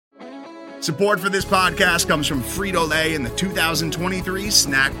Support for this podcast comes from Frito-Lay and the 2023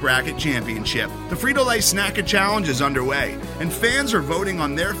 Snack Bracket Championship. The Frito-Lay Snack Challenge is underway, and fans are voting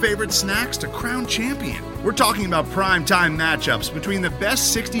on their favorite snacks to crown champion. We're talking about prime-time matchups between the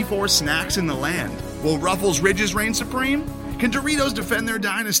best 64 snacks in the land. Will Ruffles Ridges reign supreme? Can Doritos defend their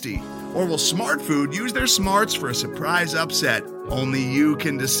dynasty? Or will Smart Food use their smarts for a surprise upset? Only you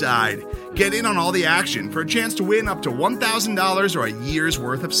can decide. Get in on all the action for a chance to win up to $1,000 or a year's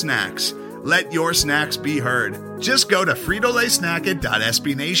worth of snacks. Let your snacks be heard. Just go to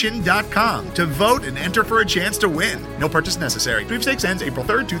fritolaysnacket.sbnation.com to vote and enter for a chance to win. No purchase necessary. Sweepstakes ends April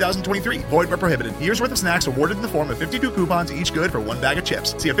 3rd, 2023. Void where prohibited. Year's worth of snacks awarded in the form of 52 coupons, each good for one bag of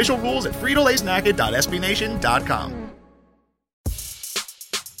chips. See official rules at fritolaysnacket.sbnation.com.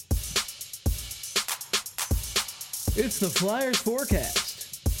 It's the Flyers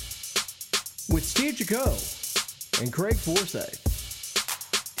Forecast with Steve Jaco and Craig Forsyth.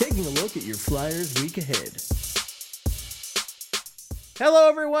 Taking a look at your Flyers week ahead. Hello,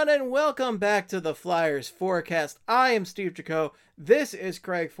 everyone, and welcome back to the Flyers Forecast. I am Steve Jaco. This is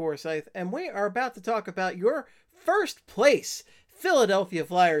Craig Forsyth, and we are about to talk about your first place Philadelphia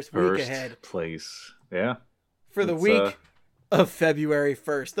Flyers week ahead. First place, yeah. For the week of February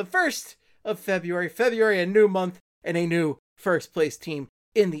 1st. The 1st of February. February, a new month, and a new first place team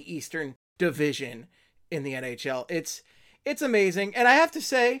in the Eastern Division in the NHL. It's amazing. And I have to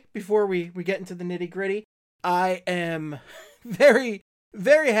say, before we get into the nitty gritty, I am very,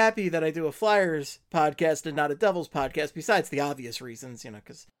 very happy that I do a Flyers podcast and not a Devils podcast, besides the obvious reasons,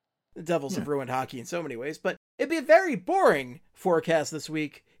 because the Devils have ruined hockey in so many ways. But it'd be a very boring forecast this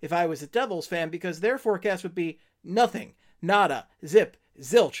week if I was a Devils fan, because their forecast would be nothing, nada, zip,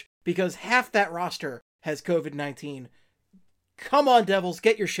 zilch, because half that roster has COVID-19. Come on, Devils,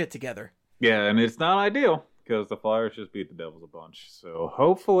 get your shit together. Yeah, and it's not ideal because the Flyers just beat the Devils a bunch. So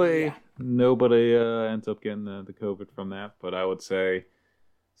hopefully nobody ends up getting the COVID from that. But I would say,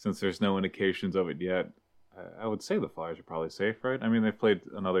 since there's no indications of it yet, I would say the Flyers are probably safe, right? I mean, they've played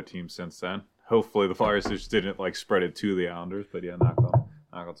another team since then. Hopefully the Flyers just didn't spread it to the Islanders. But yeah, knock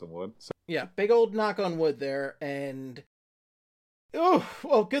on some wood. So. Yeah, big old knock on wood there. And oh,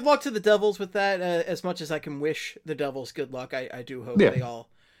 well, good luck to the Devils with that. As much as I can wish the Devils good luck, I do hope they all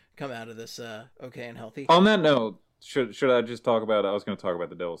come out of this okay and healthy. On that note, should I just talk about? I was going to talk about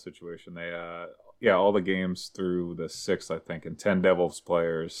the Devils situation. They, all the games through the 6th, I think, and 10 Devils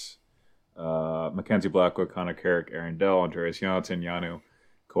players: Mackenzie Blackwood, Connor Carrick, Aaron Dell, Andreas Johnsson, Janu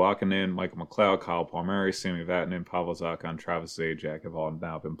Kawakinen, Michael McLeod, Kyle Palmieri, Sami Vatanen, Pavel Zacha, Travis Zajac have all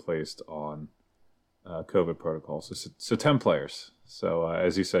now been placed on COVID protocols. So 10 players. So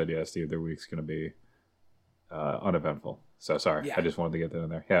as you said, Steve, their week's going to be uneventful. So sorry, I just wanted to get that in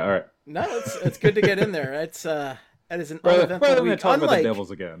there. Yeah, all right. No, it's good to get in there. It's that is an uneventful week. Talk about the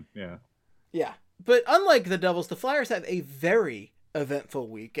Devils again. Yeah. But unlike the Devils, the Flyers have a very eventful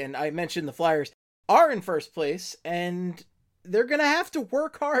week, and I mentioned the Flyers are in first place, and they're going to have to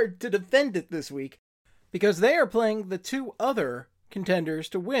work hard to defend it this week because they are playing the two other contenders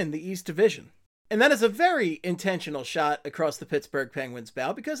to win the East Division. And that is a very intentional shot across the Pittsburgh Penguins'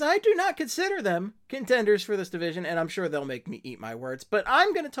 bow, because I do not consider them contenders for this division, and I'm sure they'll make me eat my words, but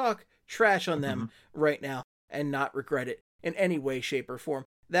I'm going to talk trash on them right now and not regret it in any way, shape, or form.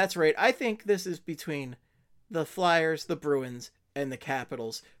 That's right. I think this is between the Flyers, the Bruins, and the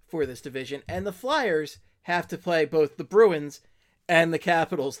Capitals for this division, and the Flyers have to play both the Bruins and the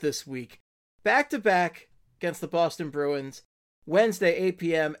Capitals this week. Back-to-back against the Boston Bruins, Wednesday, 8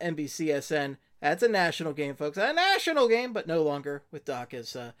 p.m., NBCSN. That's a national game, folks. A national game, but no longer with Doc,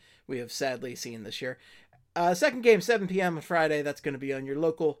 as we have sadly seen this year. Second game, 7 p.m. on Friday. That's going to be on your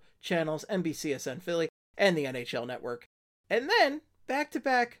local channels, NBCSN Philly and the NHL Network. And then,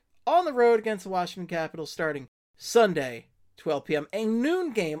 back-to-back on the road against the Washington Capitals starting Sunday, 12 p.m. A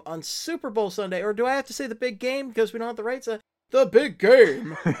noon game on Super Bowl Sunday. Or do I have to say the big game because we don't have the rights? The big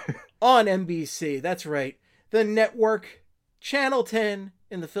game on NBC. That's right. The network, Channel 10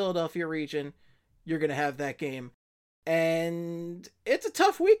 in the Philadelphia region. You're going to have that game. And it's a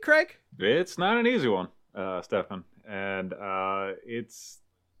tough week, Craig. It's not an easy one, Stefan. And it's,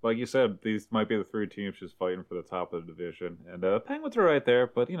 like you said, these might be the three teams just fighting for the top of the division. And the Penguins are right there,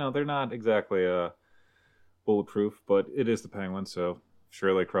 but, they're not exactly bulletproof. But it is the Penguins, so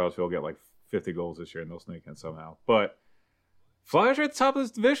surely Crosby will get 50 goals this year and they'll sneak in somehow. But Flyers are at the top of this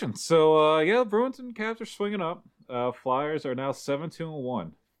division. So, Bruins and Caps are swinging up. Flyers are now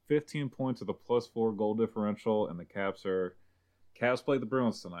 7-2-1. 15 points with a +4 goal differential, and the Caps played the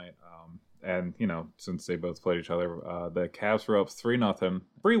Bruins tonight. And, since they both played each other, the Caps were up 3-0,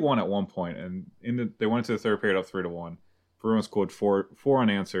 3-1 at one point, and they went into the third period up 3-1. Bruins scored four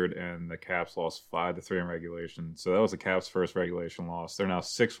unanswered, and the Caps lost 5-3 in regulation. So that was the Caps' first regulation loss. They're now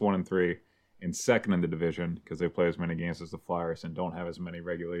 6-1-3 in second in the division because they play as many games as the Flyers and don't have as many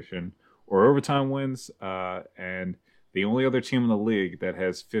regulation or overtime wins. And the only other team in the league that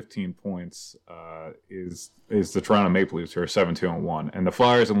has 15 points is the Toronto Maple Leafs, who are 7-2-1, and the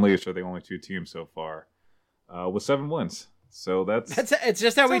Flyers and Leafs are the only two teams so far with 7 wins. So it's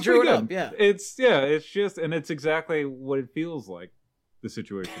just how we drew it up. Yeah, it's just, and it's exactly what it feels like the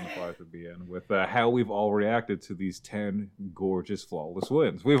situation the Flyers would be in with how we've all reacted to these 10 gorgeous, flawless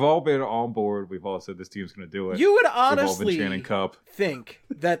wins. We've all been on board. We've all said this team's going to do it. You would honestly Cup. think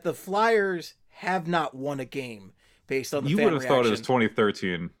that the Flyers have not won a game based on the fan reaction. You would have thought it was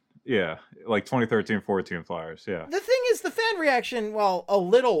 2013. Yeah, like 2013-14 Flyers, yeah. The thing is, the fan reaction, while a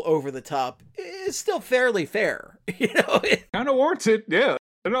little over the top, is still fairly fair. Kind of warranted, yeah.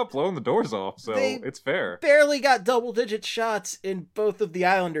 They're not blowing the doors off, so it's fair. Barely got double-digit shots in both of the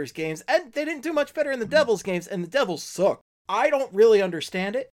Islanders games, and they didn't do much better in the Devils games, and the Devils suck. I don't really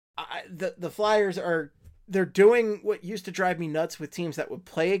understand it. The Flyers they're doing what used to drive me nuts with teams that would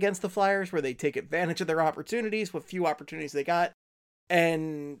play against the Flyers, where they take advantage of their opportunities, what few opportunities they got.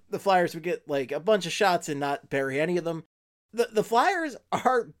 And the Flyers would get like a bunch of shots and not bury any of them. The Flyers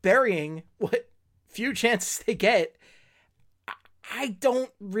are burying what few chances they get. I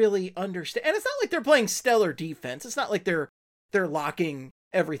don't really understand. And it's not like they're playing stellar defense. It's not like they're locking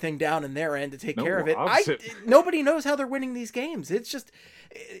everything down in their end to take care of it. Nobody knows how they're winning these games. It's just,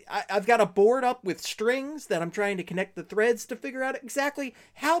 I've got a board up with strings that I'm trying to connect the threads to figure out exactly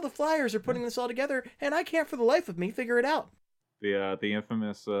how the Flyers are putting this all together. And I can't for the life of me figure it out. The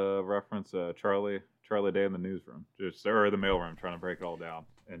infamous reference, Charlie Day in the newsroom, or the mailroom, trying to break it all down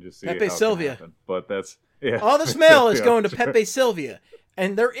and just see Pepe how Sylvia. It can happen. But that's all this mail is going to Pepe Sylvia,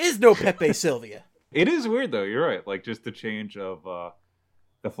 and there is no Pepe Sylvia. It is weird though. You're right. Like just the change of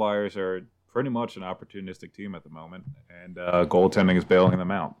the Flyers are pretty much an opportunistic team at the moment, and goaltending is bailing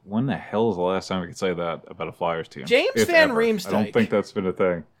them out. When the hell is the last time we could say that about a Flyers team? James Van Riemsdyk. I don't think that's been a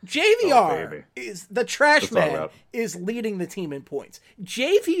thing. JVR is the trash man, is leading the team in points.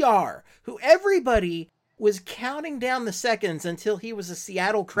 JVR, who everybody was counting down the seconds until he was a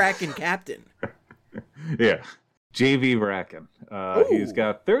Seattle Kraken captain. Yeah. JV Bracken. He's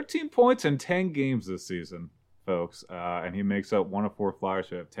got 13 points in 10 games this season, folks. And he makes up one of 4 Flyers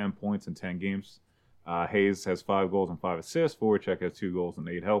who have 10 points in 10 games. Hayes has 5 goals and 5 assists. Voracek has 2 goals and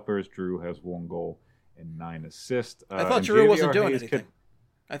 8 helpers. Drew has 1 goal and 9 assists. I thought Drew wasn't doing anything.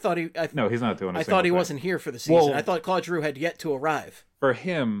 No, he's not doing anything. I thought he wasn't here for the season. Well, I thought Claude Drew had yet to arrive. For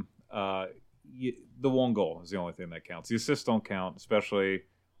him, the 1 goal is the only thing that counts. The assists don't count, especially...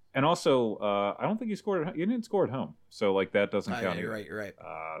 And also, I don't think he scored. He didn't score at home, so like that doesn't count. You're right.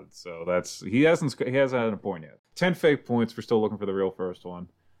 So he hasn't had a point yet. 10 fake points. We're still looking for the real first one.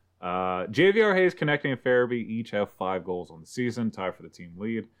 JVR, Hayes, Connecting, and Farabee each have 5 goals on the season, tied for the team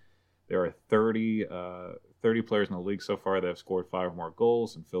lead. There are 30 players in the league so far that have scored 5 or more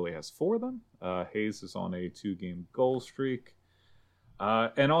goals, and Philly has 4 of them. Hayes is on a 2-game goal streak,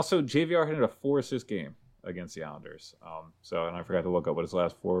 and also JVR had a 4-assist game against the Islanders. And I forgot to look up what his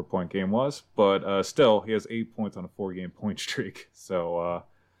last 4-point game was, but still, he has 8 points on a 4-game point streak. So,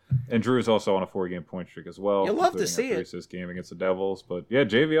 and Drew's also on a 4-game point streak as well. You'll love to see it. This game against the Devils, but yeah,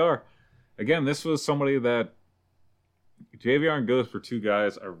 JVR. Again, this was somebody that JVR and Ghost were 2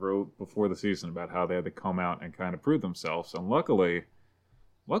 guys I wrote before the season about how they had to come out and kind of prove themselves, and luckily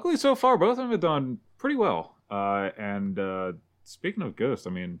so far, both of them have done pretty well. Speaking of Ghost, I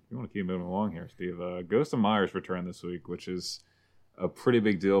mean, you want to keep moving along here, Steve. Ghost and Myers returned this week, which is a pretty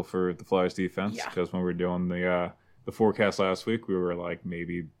big deal for the Flyers defense. Because when we were doing the forecast last week, we were like,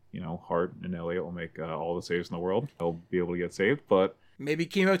 maybe, Hart and Elliott will make all the saves in the world. They'll be able to get saved, but maybe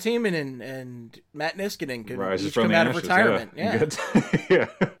Kimmo Timonen and Matt Niskanen can each come out of retirement. Yeah. Yeah.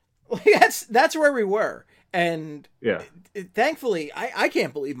 That's where we were. And yeah, thankfully, I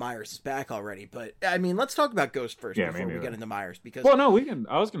can't believe Myers is back already. But I mean, let's talk about Ghost first before we get into Myers. Because we can.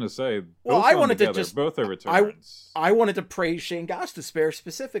 I was going to say. I wanted to just both their returns. I wanted to praise Shane Gostisbehere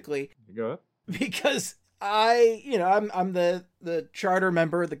specifically. Go ahead. Because I'm the charter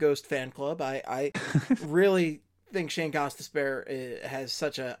member of the Ghost fan club. I really think Shane Gostisbehere has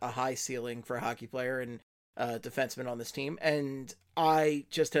such a high ceiling for a hockey player and defenseman on this team, and I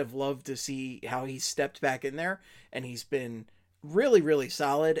just have loved to see how he's stepped back in there, and he's been really, really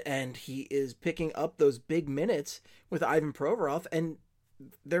solid, and he is picking up those big minutes with Ivan Provorov, and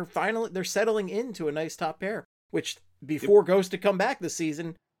they're settling into a nice top pair, which before Ghost to come back this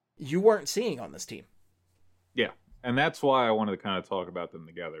season, you weren't seeing on this team. Yeah, and that's why I wanted to kind of talk about them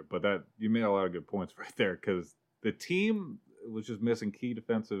together, but that you made a lot of good points right there, because the team was just missing key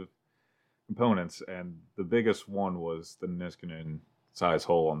defensive components, and the biggest one was the Niskanen size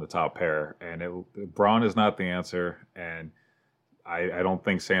hole on the top pair. And Braun is not the answer, and I don't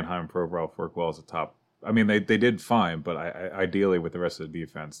think Sanheim and Provorov work well as a top. I mean, they did fine, but ideally with the rest of the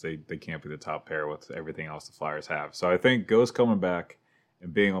defense, they can't be the top pair with everything else the Flyers have. So I think Ghost coming back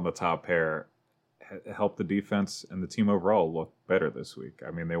and being on the top pair helped the defense and the team overall look better this week.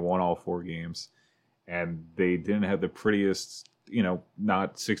 I mean, they won all 4 games, and they didn't have the prettiest,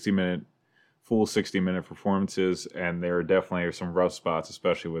 not 60-minute, full 60-minute performances, and there are definitely some rough spots,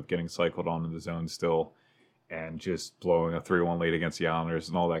 especially with getting cycled on in the zone still and just blowing a 3-1 lead against the Islanders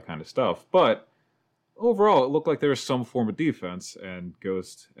and all that kind of stuff. But overall, it looked like there was some form of defense, and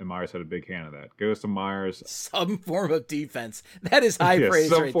Ghost and Myers had a big hand in that. Ghost and Myers... Some form of defense. That is high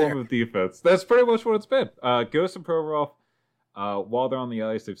praise right there. Some form of defense. That's pretty much what it's been. Ghost and Provorov, while they're on the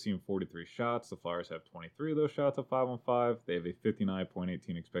ice, they've seen 43 shots. The Flyers have 23 of those shots at 5-on-5. They have a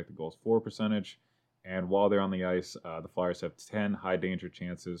 59.18 expected goals for percentage. And while they're on the ice, the Flyers have 10 high-danger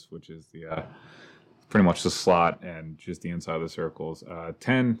chances, which is the... pretty much the slot and just the inside of the circles.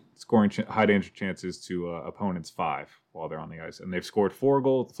 10 scoring high danger chances to opponents 5 while they're on the ice. And they've scored 4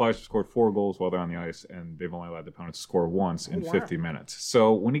 goals. The Flyers have scored 4 goals while they're on the ice, and they've only allowed the opponents to score once in 50 minutes.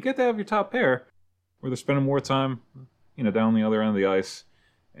 So when you get to have your top pair, where they're spending more time, down the other end of the ice,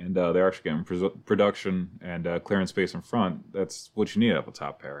 and they're actually getting production and clearing space in front, that's what you need out of a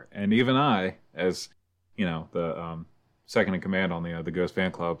top pair. And even I, as, the... second in command on the Ghost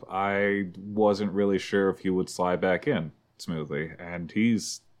fan club, I wasn't really sure if he would slide back in smoothly, and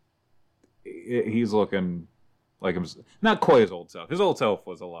he's looking like him, not quite his old self. His old self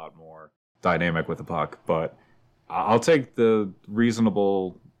was a lot more dynamic with the puck, but I'll take the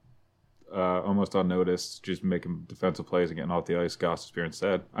reasonable, almost unnoticed, just making defensive plays and getting off the ice Gostisbehere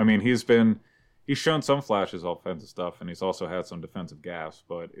instead. I mean, he's shown some flashes of offensive stuff, and he's also had some defensive gaps,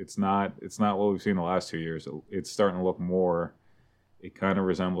 but it's not what we've seen the last 2 years. It's starting to look more, it kind of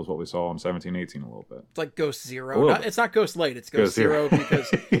resembles what we saw in 17-18 a little bit. It's like Ghost Zero. It's not Ghost Light, it's Ghost Zero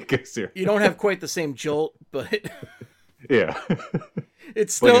because you don't have quite the same jolt, but yeah.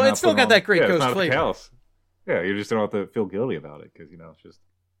 it's still got that great Ghost flavor. Callous. Yeah, you just don't have to feel guilty about it because, it's just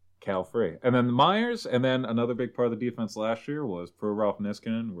cal-free. And then Myers, and then another big part of the defense last year was Provorov and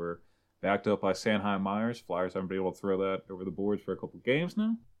Niskanen were backed up by Sanheim Myers. Flyers haven't been able to throw that over the boards for a couple games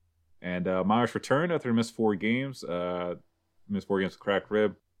now. And Myers returned after he missed 4 games. Missed 4 games with cracked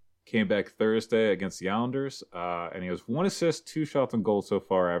rib. Came back Thursday against the Islanders. And he has 1 assist, 2 shots on goal so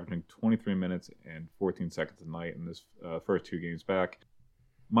far, averaging 23 minutes and 14 seconds a night in this first 2 games back.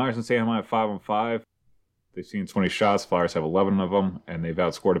 Myers and Sanheim at 5-on-5. They've seen 20 shots. Flyers have 11 of them. And they've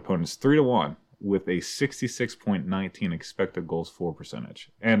outscored opponents 3-1. With a 66.19 expected goals for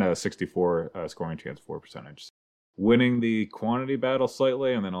percentage and a 64 scoring chance for percentage. Winning the quantity battle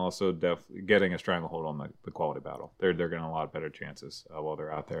slightly, and then also getting a stranglehold on the quality battle. They're getting a lot better chances while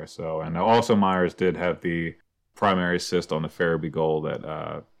they're out there. So, and also Myers did have the primary assist on the Farabee goal,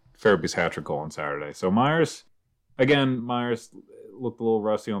 that Farabee's hat-trick goal on Saturday. So Myers looked a little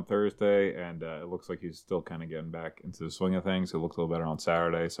rusty on Thursday, and it looks like he's still kind of getting back into the swing of things. It looked a little better on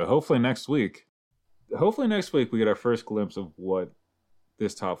Saturday. So hopefully next week we get our first glimpse of what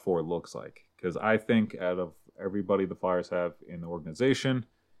this top 4 looks like. Because I think out of everybody the Flyers have in the organization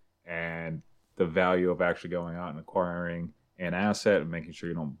and the value of actually going out and acquiring an asset and making sure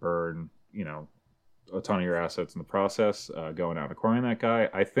you don't burn, a ton of your assets in the process, going out and acquiring that guy,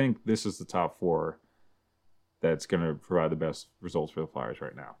 I think this is the top 4 that's going to provide the best results for the Flyers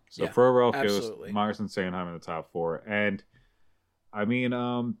right now. So Provorov goes, Myers and Sanheim in the top 4. And, I mean...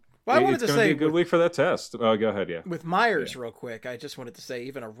 I wanted to say, it's going to be a good week for that test. Go ahead, yeah. With Myers, real quick, I just wanted to say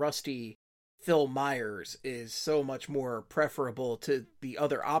even a rusty Phil Myers is so much more preferable to the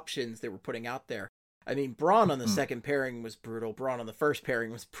other options they were putting out there. I mean, Braun on the second pairing was brutal. Braun on the first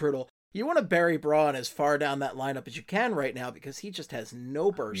pairing was brutal. You want to bury Braun as far down that lineup as you can right now because he just has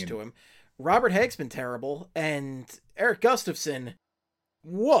no burst to him. Robert Hagg's been terrible, and Erik Gustafsson,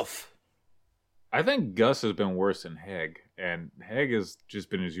 woof. I think Gus has been worse than Hagg, and Hagg has just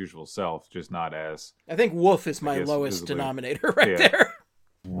been his usual self, just not as... I think woof is my lowest denominator there.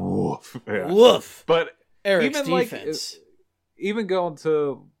 Woof. Yeah. Woof. But Eric's even defense. Even going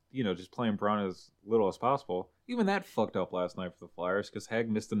to, just playing Braun as little as possible, even that fucked up last night for the Flyers, because Hagg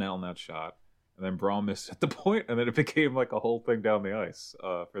missed a nail in that shot, and then Braun missed at the point, and then it became like a whole thing down the ice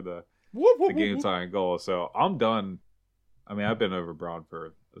for the game-tying goal. So I'm done. I mean, I've been over Braun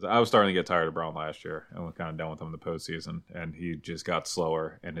I was starting to get tired of Braun last year, and we're kind of done with him in the postseason, and he just got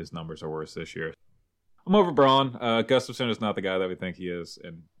slower, and his numbers are worse this year. I'm over Braun. Gustafsson is not the guy that we think he is,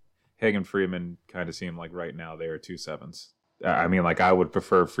 and Hagen Freeman kind of seem like right now they are 2-7s. I mean, like, I would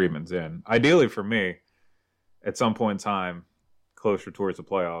prefer Freeman's in. Ideally for me, at some point in time, closer towards the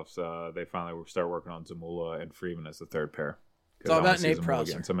playoffs, they finally will start working on Zamula and Freeman as the third pair. It's all about Nate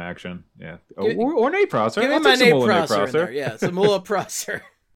Prosser. Getting some action. Yeah. Or Nate Prosser. Give me my Nate Prosser in there. Yeah, Zamula Prosser.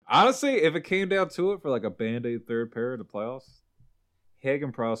 Honestly, if it came down to it for like a Band-Aid third pair in the playoffs,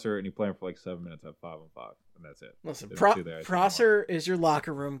 Hagen Prosser, and you play him for like 7 minutes at 5-on-5, and that's it. Listen, Prosser is your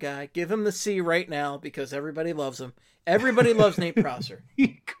locker room guy. Give him the C right now because everybody loves him. Everybody loves Nate Prosser.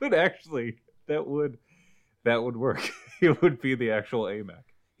 He could actually. That would work. He would be the actual AMAC.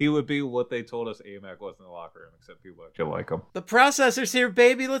 He would be what they told us AMAC was in the locker room, except people actually like him. The processor's here,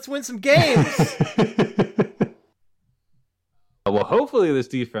 baby. Let's win some games. Well, hopefully this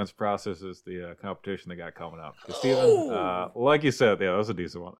defense processes the competition they got coming up. Because Steven, like you said, yeah, that was a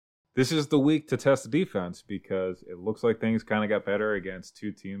decent one. This is the week to test the defense because it looks like things kind of got better against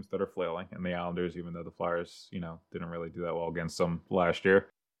two teams that are flailing. And the Islanders, even though the Flyers, didn't really do that well against them last year,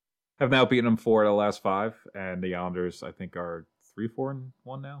 have now beaten them 4 out of the last 5. And the Islanders, I think, are 3-4-1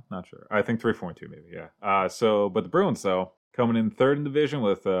 now. Not sure. I think 3-4-2 maybe. Yeah. But the Bruins though coming in third in division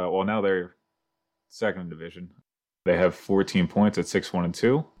with now they're second in division. They have 14 points at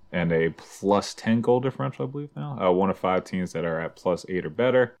 6-1-2 and a plus 10 goal differential, I believe now. One of 5 teams that are at plus 8 or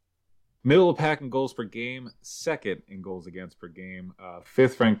better. Middle of the pack in goals per game, second in goals against per game,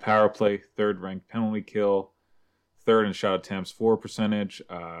 5th ranked power play, 3rd ranked penalty kill, 3rd in shot attempts for percentage,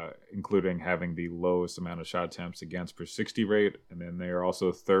 including having the lowest amount of shot attempts against per 60 rate, and then they are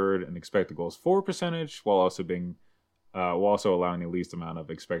also 3rd in expected goals for percentage, while also allowing the least amount of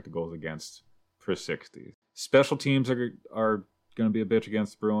expected goals against per 60. Special teams are going to be a bitch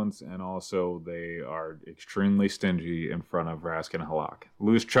against the Bruins, and also they are extremely stingy in front of Raskin and Halak.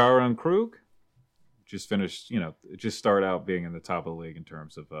 Lose Chara and Krug just finished, just start out being in the top of the league in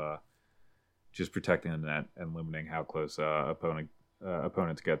terms of just protecting the net and limiting how close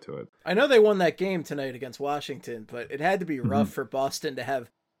opponents get to it. I know they won that game tonight against Washington, but it had to be rough for Boston to have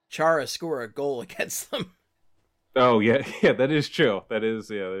Chara score a goal against them. Oh yeah, that is true. That is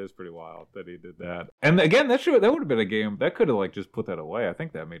pretty wild that he did that. And again, that would have been a game that could have just put that away. I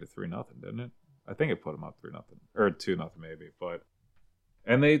think that made it 3-0, didn't it? I think it put them up 3-0 or 2-0 maybe.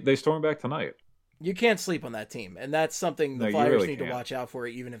 And they stormed back tonight. You can't sleep on that team, and that's something the Flyers really need to watch out for,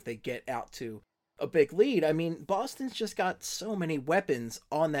 even if they get out to a big lead. I mean, Boston's just got so many weapons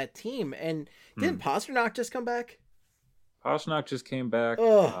on that team, and didn't Pastrnak just come back? Pastrnak just came back,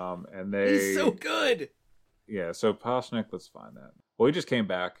 and he's so good. Yeah, so Pastrnak, let's find that. Well, he just came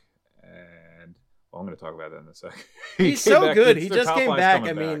back, and I'm going to talk about that in a second. He's so good. He just came back.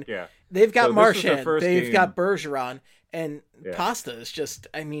 I mean, they've got Marchand, they've got Bergeron, and Pasta is just,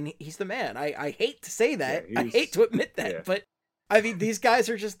 I mean, he's the man. I hate to say that. I hate to admit that, but I mean, these guys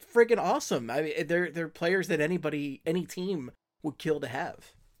are just freaking awesome. I mean, they're players that any team would kill to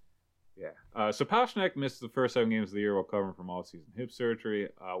have. Yeah. So Pastrnak missed the first 7 games of the year while covering from off-season hip surgery.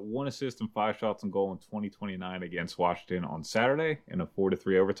 1 assist and 5 shots on goal in 2029 against Washington on Saturday in a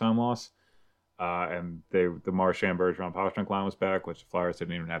 4-3 overtime loss. And the Marchand Bergeron Pastrnak line was back, which the Flyers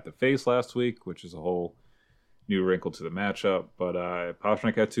didn't even have to face last week, which is a whole new wrinkle to the matchup. But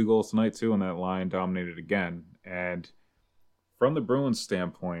Pastrnak had 2 goals tonight too, and that line dominated again. And from the Bruins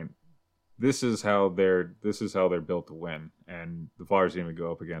standpoint, this is how they're built to win, and the Flyers didn't even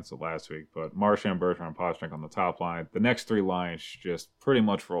go up against it last week. But Marchand, Bergeron, and Pastrnak on the top line. The next 3 lines just pretty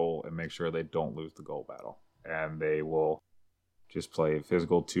much roll and make sure they don't lose the goal battle, and they will just play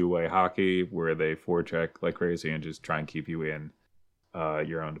physical 2-way hockey where they forecheck like crazy and just try and keep you in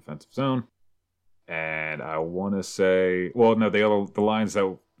your own defensive zone. And I want to say, the lines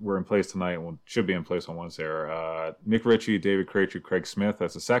that were in place tonight and should be in place on Wednesday are Nick Ritchie, David Krejci, Craig Smith.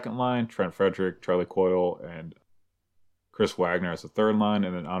 That's the second line. Trent Frederick, Charlie Coyle, and Chris Wagner as the third line.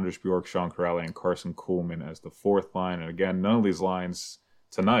 And then Anders Bjork, Sean Corrali, and Carson Kuhlman as the fourth line. And again, none of these lines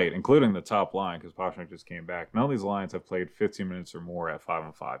tonight, including the top line, because Pastrnak just came back, none of these lines have played 15 minutes or more at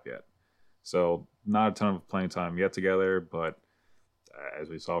 5-on-5 yet. So not a ton of playing time yet together, but as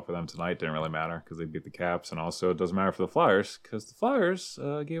we saw for them tonight, didn't really matter because they beat the Caps, and also it doesn't matter for the Flyers because the Flyers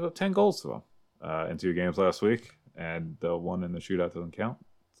gave up 10 goals to them in 2 games last week, and the one in the shootout doesn't count.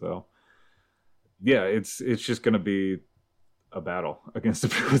 So, yeah, it's just going to be a battle against the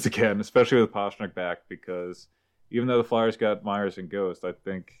Bruins again, especially with Pastrnak back, because even though the Flyers got Myers and Ghost, I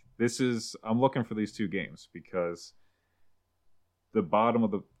think I'm looking for these 2 games because the bottom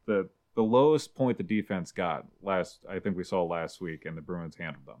of the lowest point the defense got I think we saw last week, and the Bruins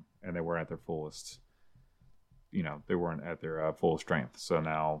handled them, and they weren't at their fullest, they weren't at their full strength. So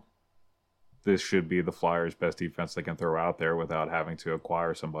now this should be the Flyers' best defense they can throw out there without having to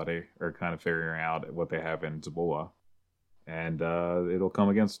acquire somebody or kind of figuring out what they have in Zabula. And it'll come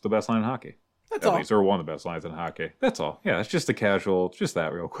against the best line in hockey. That's At all. least, or one of the best lines in hockey. That's all. Yeah, it's just a casual, just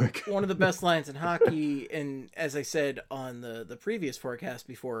that real quick. One of the best lines in hockey, and as I said on the previous forecast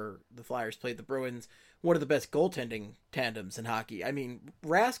before the Flyers played the Bruins, one of the best goaltending tandems in hockey. I mean,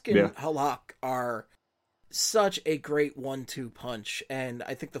 Rask and Halak are such a great 1-2 punch, and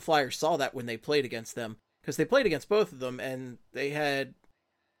I think the Flyers saw that when they played against them, because they played against both of them, and they had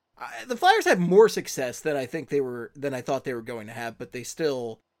the Flyers had more success than I thought they were going to have, but they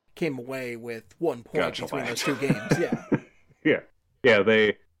still came away with 1 point between those two games. Yeah.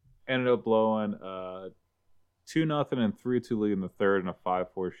 They ended up blowing 2-0 and 3-2 lead in the third in a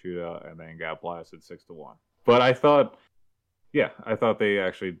 5-4 shootout, and then got blasted 6-1. But I thought they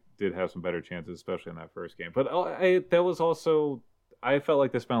actually did have some better chances, especially in that first game. But I felt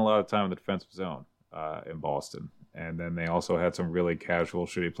like they spent a lot of time in the defensive zone in Boston, and then they also had some really casual,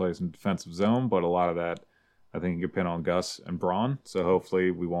 shitty plays in the defensive zone. But a lot of that, I think, you can pin on Gus and Braun. So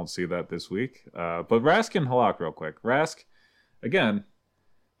hopefully we won't see that this week. But Rask and Halak, real quick. Rask, again,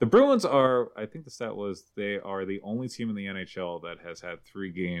 the Bruins are, I think the stat was, they are the only team in the NHL that has had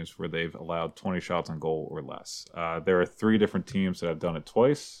 3 games where they've allowed 20 shots on goal or less. There are 3 different teams that have done it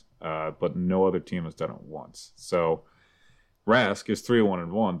twice, but no other team has done it once. So Rask is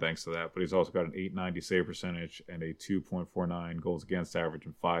 3-1-1 thanks to that, but he's also got an .890 save percentage and a 2.49 goals against average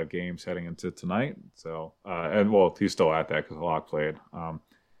in 5 games heading into tonight. So, he's still at that because Halak played.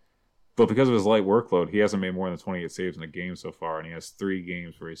 But because of his light workload, he hasn't made more than 28 saves in a game so far, and he has 3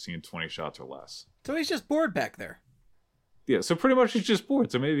 games where he's seen 20 shots or less. So he's just bored back there. Yeah, so pretty much he's just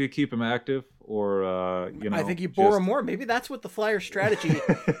bored. So maybe you keep him active, or I think you bore him more. Maybe that's what the Flyers' strategy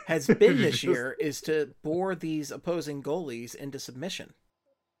has been this year: is to bore these opposing goalies into submission.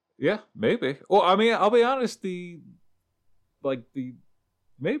 Yeah, maybe. Well, I mean, I'll be honest. Maybe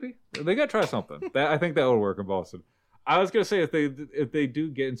they got to try something. I think that would work in Boston. I was gonna say if they do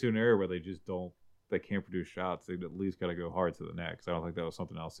get into an area where they can't produce shots, they at least got to go hard to the net. Because I don't think that was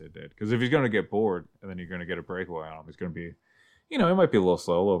something else they did. Because if he's gonna get bored and then you're gonna get a breakaway on him, he's gonna be, he might be a little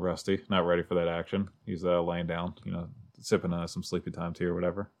slow, a little rusty, not ready for that action. He's laying down, sipping some sleepy time tea or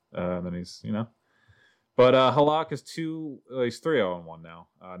whatever. And then he's, But Halak is he's 3-0-1 now.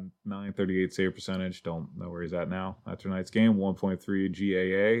 938 save percentage. Don't know where he's at now after tonight's game. 1.3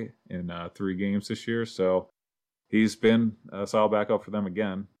 GAA in 3 games this year. So he's been a solid backup for them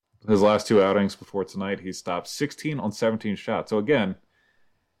again. His last 2 outings before tonight, he stopped 16 on 17 shots. So again,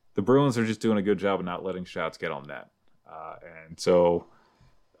 the Bruins are just doing a good job of not letting shots get on net. And so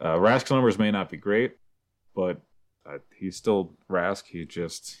Rask's numbers may not be great, but he's still Rask. He's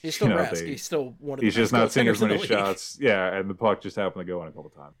still Rask. He's still one of the He's just not seeing as many shots. Yeah, and the puck just happened to go in a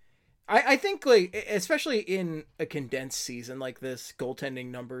couple times. I think, especially in a condensed season like this, goaltending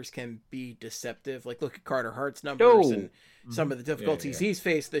numbers can be deceptive. Look at Carter Hart's numbers and some of the difficulties he's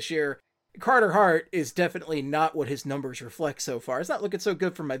faced this year. Carter Hart is definitely not what his numbers reflect so far. It's not looking so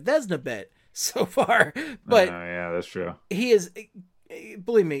good for my Vezina bet so far. But yeah, that's true. He is,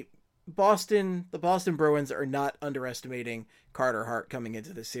 believe me, the Boston Bruins are not underestimating Carter Hart coming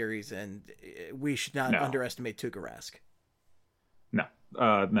into the series, and we should not underestimate Tuukka Rask. No.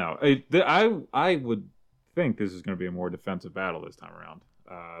 I would think this is going to be a more defensive battle this time around.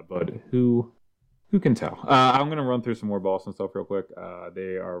 But who can tell? I'm going to run through some more Boston stuff real quick.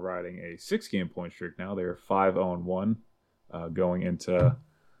 They are riding a 6-game point streak now. They are 5-1 going into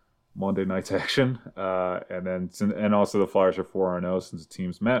Monday night's action. And also the Flyers are 4-0 since the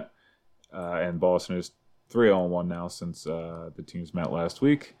teams met. And Boston is 3-1 now since the teams met last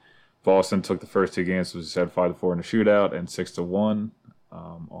week. Boston took the first 2 games, as we said, 5-4 in a shootout and 6-1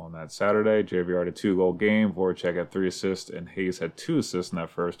 on that Saturday. JVR had a 2-goal game. Voracek had 3 assists, and Hayes had 2 assists in that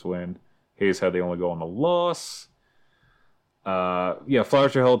first win. Hayes had the only goal in the loss.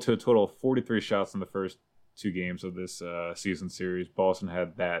 Flyers are held to a total of 43 shots in the first 2 games of this season series. Boston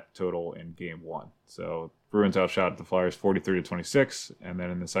had that total in game 1. So Bruins outshot the Flyers 43-26, and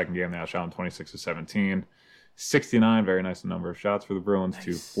then in the second game they outshot them 26-17. 69, very nice number of shots for the Bruins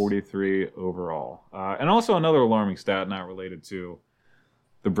to 43 overall. And also another alarming stat, not related to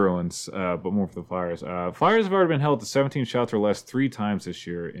the Bruins, but more for the Flyers. Flyers have already been held to 17 shots or less 3 times this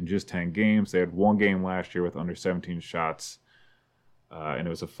year in just 10 games. They had 1 game last year with under 17 shots, and it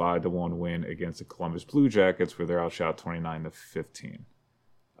was a 5-1 win against the Columbus Blue Jackets, where they're outshot 29-15.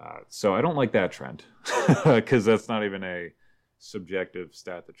 So I don't like that trend, because that's not even a subjective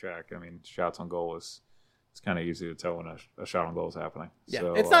stat to track. I mean, shots on goal it's kind of easy to tell when a shot on goal is happening. Yeah,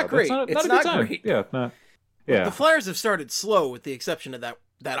 so, it's not great. It's not great. Yeah, not. Yeah, the Flyers have started slow, with the exception of that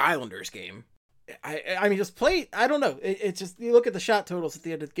Islanders game. I mean, just play. I don't know. It's just you look at the shot totals at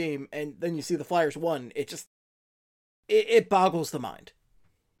the end of the game, and then you see the Flyers won. It boggles the mind.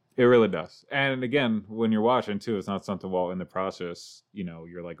 It really does. And again, when you're watching too, it's not something while in the process,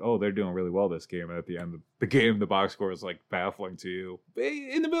 you're like, oh, they're doing really well this game. And at the end of the game, the box score is like baffling to you.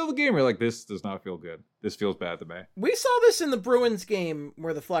 In the middle of the game, you're like, this does not feel good. This feels bad to me. We saw this in the Bruins game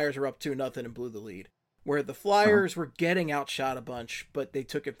where the Flyers were up 2-0 and blew the lead. Where the Flyers were getting outshot a bunch, but they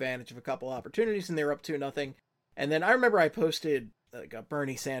took advantage of a couple opportunities and they were up 2-0. And then I remember I posted like a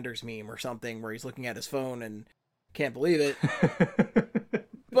Bernie Sanders meme or something where he's looking at his phone and can't believe it.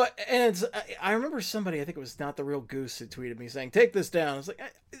 I remember somebody, I think it was Not the Real Goose, who tweeted me saying, take this down. I was like,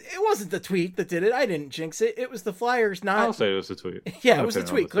 it wasn't the tweet that did it. I didn't jinx it. It was the Flyers not... I'll say it was the tweet. Yeah, it was the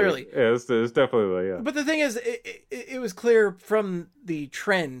tweet, clearly. Yeah, it's definitely, yeah. But the thing is, it was clear from the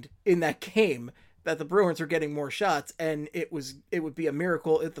trend in that game that the Bruins were getting more shots, and it would be a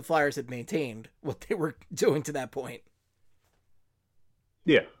miracle if the Flyers had maintained what they were doing to that point.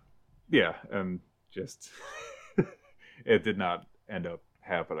 Yeah. Yeah, and just... it did not end up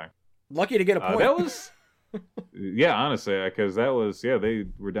happening. Lucky to get a point. That was, yeah, honestly, because that was, they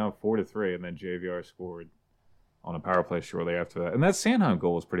were down 4-3, and then JVR scored on a power play shortly after that. And that Sanheim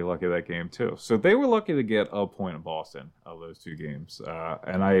goal was pretty lucky that game, too. So they were lucky to get a point in Boston out of those two games.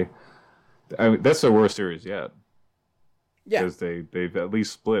 And I mean, that's their worst series yet. Yeah. Because they've at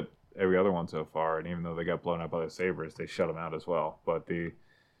least split every other one so far, and even though they got blown out by the Sabres, they shut them out as well.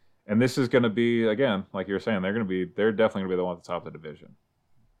 And this is going to be, again, like you were saying, they're definitely going to be the one at the top of the division.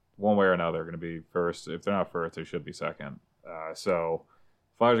 One way or another, they're going to be first. If they're not first, they should be second. So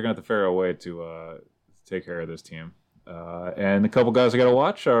Flyers are going to have to figure out a way to take care of this team. And the couple guys I got to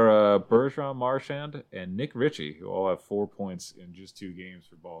watch are Bergeron, Marchand, and Nick Ritchie, who all have 4 points in just 2 games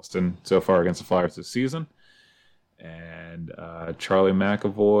for Boston so far against the Flyers this season. And Charlie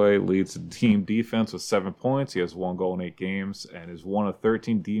McAvoy leads the team defense with 7 points. He has 1 goal in 8 games and is one of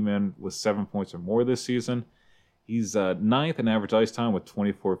 13 D-men with 7 points or more this season. He's 9th in average ice time with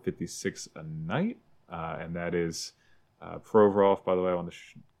 24.56 a night. And that is Provorov, by the way. I want to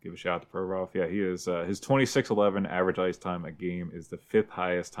give a shout out to Provorov. Yeah, he is. His 26-11 average ice time a game is the 5th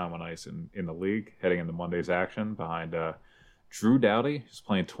highest time on ice in the league, heading into Monday's action behind Drew Doughty, who's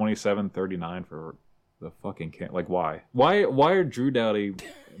playing 27-39 for the fucking like why are Drew Doughty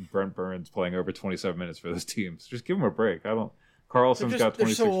and Brent Burns playing over 27 minutes for those teams? Just give them a break. Carlson's got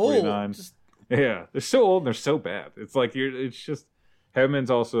 26-49. Yeah, they're so old and they're so bad. It's like it's just Hedman's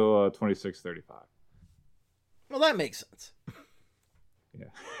also 26-35. Well, that makes sense.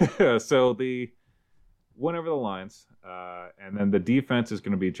 Yeah. So win over the lines, and then the defense is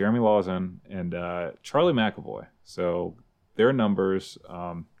going to be Jeremy Lawson and Charlie McAvoy. So their numbers.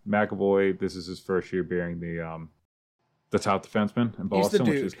 McAvoy, this is his first year being the top defenseman in Boston,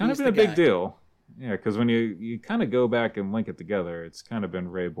 which has kind of been a big deal. Yeah, because when you kind of go back and link it together, it's kind of been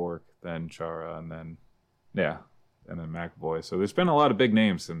Ray Bourque, then Chara, and then McAvoy. So there's been a lot of big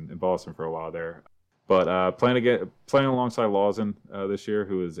names in Boston for a while there. But playing alongside Lawson this year,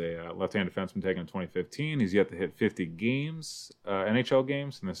 who is a left-handed defenseman taken in 2015. He's yet to hit 50 games, NHL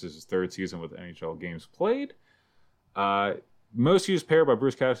games, and this is his 3rd season with NHL games played. Most used pair by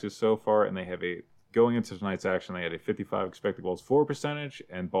Bruce Cassidy so far, and they have going into tonight's action, they had a 55 expected goals for percentage,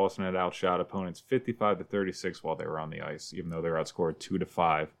 and Boston had outshot opponents 55-36 while they were on the ice, even though they were outscored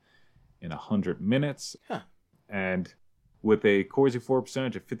 2-5 in 100 minutes. Huh. And with a Corsi for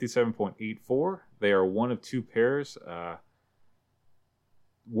percentage of 57.84, they are one of two pairs out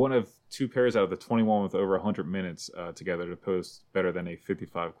of the 21 with over 100 minutes together to post better than a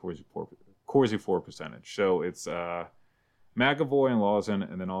 55 Corsi for percentage. So it's McAvoy and Lawson,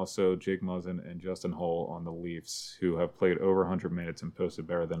 and then also Jake Muzzin and Justin Hull on the Leafs, who have played over 100 minutes and posted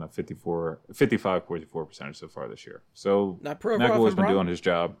better than a 55 Corsi for percentage so far this year. So McAvoy's been doing his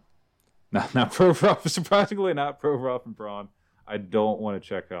job. Not Provorov, surprisingly not Provorov and Braun. I don't want to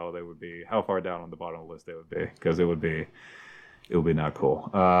check how how far down on the bottom of the list they would be, because it would be not cool.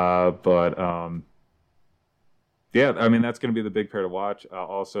 Yeah, I mean, that's going to be the big pair to watch.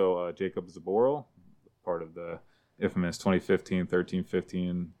 Also, Jacob Zaboral, part of the infamous 2015, 13,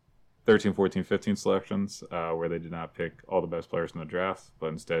 14, 15 selections, where they did not pick all the best players in the draft, but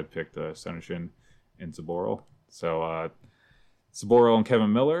instead picked Senyshyn and Zaboral. So Zaboral and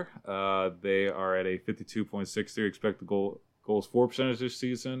Kevin Miller, they are at a 52.63 expected goals for percentage this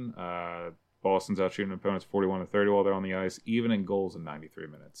season. Boston's out shooting opponents 41-30 while they're on the ice, even in goals in 93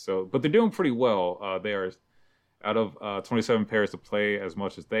 minutes. But they're doing pretty well. They are, out of 27 pairs to play as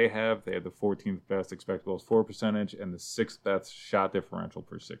much as they have the 14th best expected goals for percentage and the 6th best shot differential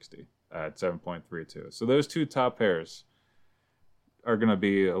per 60 at 7.32. So those two top pairs, are going to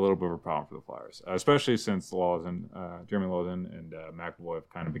be a little bit of a problem for the Flyers, especially since Jeremy Lawson and McAvoy have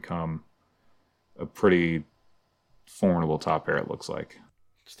kind of become a pretty formidable top pair, it looks like.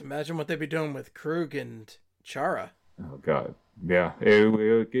 Just imagine what they'd be doing with Krug and Chara. Oh, God. Yeah,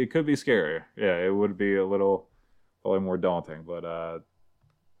 it could be scarier. Yeah, it would be a little probably more daunting, but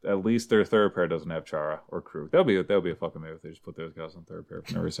at least their third pair doesn't have Chara or Krug. That'll be a fucking move if they just put those guys on third pair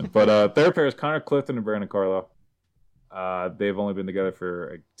for no reason. But third pair is Connor Clifton and Brandon Carlo. They've only been together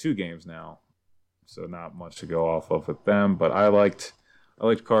for 2 games now, so not much to go off of with them. But I liked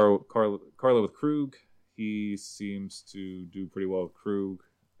Carlo with Krug. He seems to do pretty well with Krug,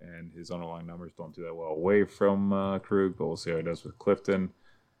 and his underlying numbers don't do that well away from Krug, but we'll see how he does with Clifton.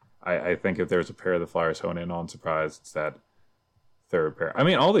 I think if there's a pair the Flyers hone in on, surprise, it's that third pair. I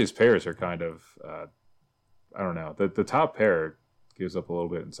mean, all these pairs are kind of, I don't know. The top pair gives up a little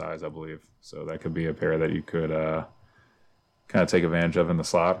bit in size, I believe. So that could be a pair that you could kind of take advantage of in the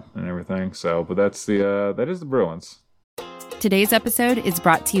slot and everything. So, but that is the Bruins. Today's episode is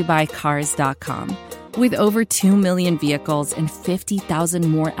brought to you by Cars.com. With over 2 million vehicles and 50,000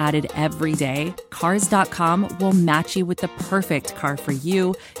 more added every day, Cars.com will match you with the perfect car for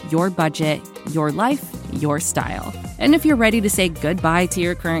you, your budget, your life, your style. And if you're ready to say goodbye to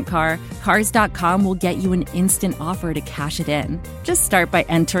your current car, Cars.com will get you an instant offer to cash it in. Just start by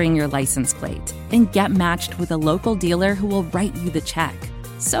entering your license plate and get matched with a local dealer who will write you the check.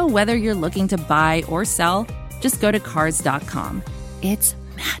 So whether you're looking to buy or sell, just go to Cars.com. It's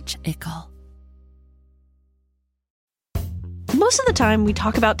magical. Most of the time, we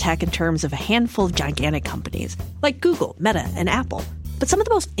talk about tech in terms of a handful of gigantic companies, like Google, Meta, and Apple. But some of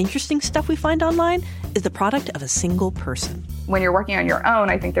the most interesting stuff we find online is the product of a single person. When you're working on your own,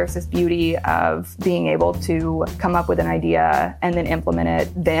 I think there's this beauty of being able to come up with an idea and then implement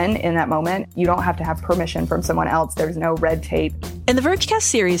it then in that moment. You don't have to have permission from someone else. There's no red tape. In the Vergecast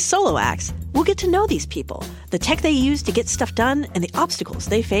series Solo Acts, we'll get to know these people, the tech they use to get stuff done, and the obstacles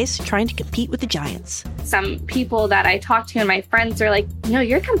they face trying to compete with the giants. Some people that I talk to and my friends are like,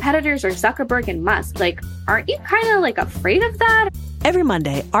 your competitors are Zuckerberg and Musk. Like, aren't you kind of like afraid of that? Every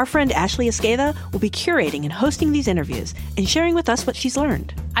Monday, our friend Ashley Esqueda will be curating and hosting these interviews and sharing with us what she's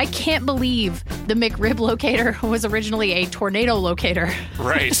learned. I can't believe the McRib locator was originally a tornado locator.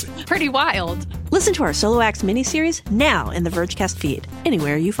 Right. Pretty wild. Listen to our Solo Acts miniseries now in the Vergecast feed,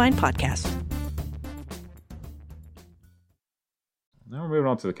 anywhere you find podcasts. Now we're moving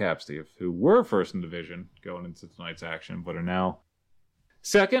on to the Caps, Steve, who were first in division going into tonight's action, but are now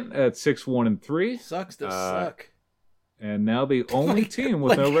second at 6-1-3. Sucks to suck. And now the only team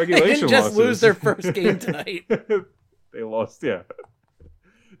with no regulation they didn't just losses. Lose their first game tonight. They lost, yeah.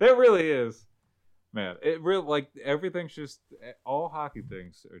 That really is, man. It really everything's just all hockey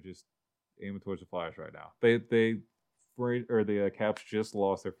things are just aiming towards the Flyers right now. The Caps just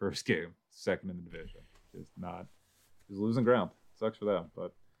lost their first game, second in the division. Just losing ground. Sucks for them,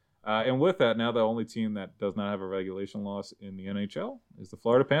 but. And with that, now the only team that does not have a regulation loss in the NHL is the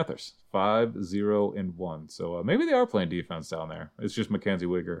Florida Panthers, 5-0-1. So maybe they are playing defense down there. It's just Mackenzie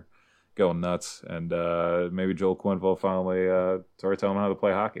Weegar going nuts, and maybe Joel Quenneville finally started telling them how to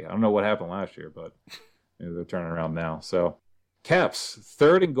play hockey. I don't know what happened last year, but maybe they're turning around now. So Caps,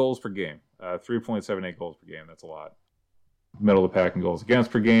 third in goals per game, 3.78 goals per game. That's a lot. Middle of the pack in goals against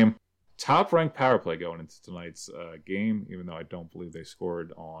per game. Top-ranked power play going into tonight's game, even though I don't believe they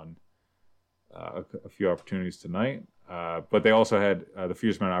scored on a few opportunities tonight. But they also had the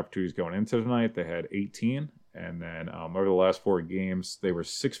fewest amount of opportunities going into tonight. They had 18. And then over the last 4 games, they were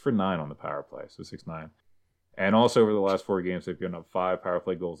 6 for 9 on the power play, so 6-9. And also over the last 4 games, they've given up 5 power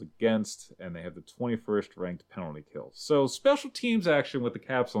play goals against, and they have the 21st ranked penalty kills. So special teams action with the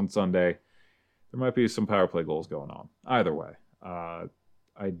Caps on Sunday. There might be some power play goals going on. Either way.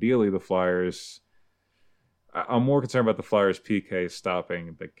 Ideally, the Flyers... I'm more concerned about the Flyers' PK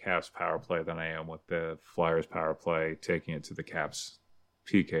stopping the Caps' power play than I am with the Flyers' power play taking it to the Caps'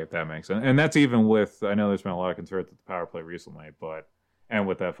 PK, if that makes sense. And that's even with... I know there's been a lot of concerns with the power play recently, and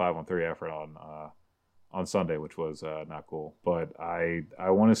with that 5-on-3 effort on Sunday, which was not cool. But I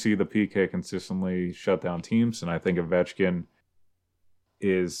want to see the PK consistently shut down teams, and I think Ovechkin...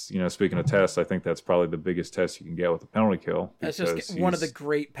 is, speaking of tests, I think that's probably the biggest test you can get with a penalty kill. That's just one of the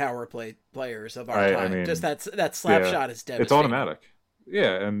great power play players of our time. I mean, just that slap shot is devastating. It's automatic.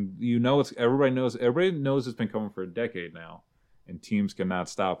 Yeah, and everybody knows it's been coming for a decade now, and teams cannot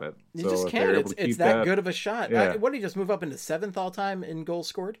stop it. You just can't. It's that good of a shot. Yeah. What did he just move up into 7th all time in goals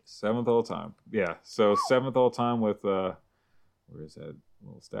scored? 7th all time. Yeah. So 7th all time with where is that?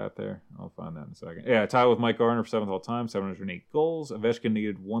 Little stat there. I'll find that in a second. Yeah, tied with Mike Gardner for 7th all time, 708 goals. Ovechkin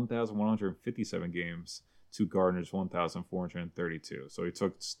needed 1,157 games to Gardner's 1,432. So he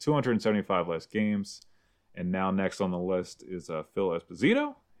took 275 less games. And now next on the list is Phil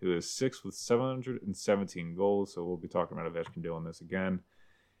Esposito, who is 6th with 717 goals. So we'll be talking about Ovechkin doing this again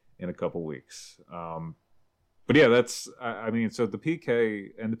in a couple weeks. But yeah, that's, so the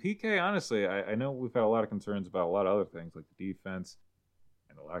PK, honestly, I know we've had a lot of concerns about a lot of other things like the defense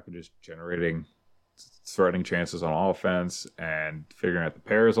and the lack of just generating threatening chances on offense and figuring out the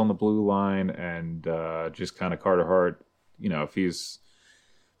pairs on the blue line and just kind of Carter Hart, if he's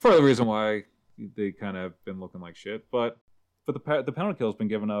part of the reason why they kind of been looking like shit. But the penalty kill has been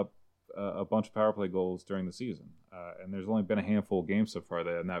giving up a bunch of power play goals during the season. And there's only been a handful of games so far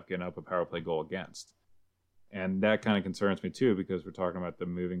that have not given up a power play goal against. And that kind of concerns me too, because we're talking about the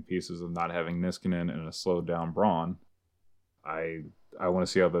moving pieces of not having Niskanen and a slowed down Braun. I want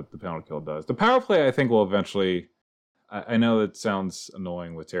to see how the penalty kill does. The power play, I think, will eventually. I know it sounds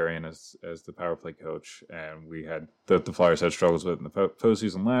annoying with Therrien as the power play coach, and we had the Flyers had struggles with it in the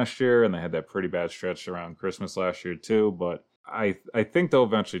postseason last year, and they had that pretty bad stretch around Christmas last year too. But I think they'll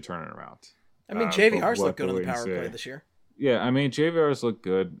eventually turn it around. I mean, JVR's looked good on the power play this year. Yeah, I mean, JVR's looked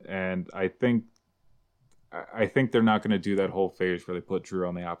good, and I think they're not going to do that whole phase where they put Drew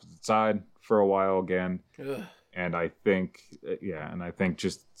on the opposite side for a while again. Ugh. And I think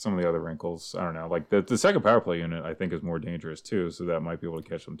just some of the other wrinkles, I don't know, like the second power play unit, I think is more dangerous too. So that might be able to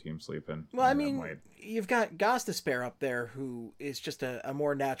catch some teams sleeping. Well, I mean, you've got Gostisbehere up there, who is just a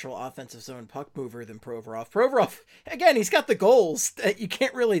more natural offensive zone puck mover than Provorov. Provorov, again, he's got the goals that you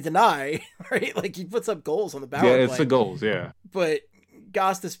can't really deny, right? Like he puts up goals on the power play. Yeah, it's the goals, yeah. But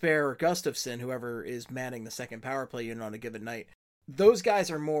Gostisbehere or Gustafsson, whoever is manning the second power play unit on a given night, those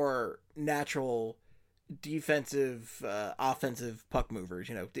guys are more natural defensive, offensive puck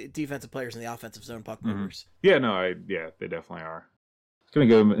movers, defensive players in the offensive zone puck movers. Yeah, no, they definitely are. I was going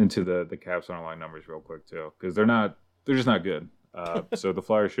to go into the Caps underlying numbers real quick too, because they're just not good. So the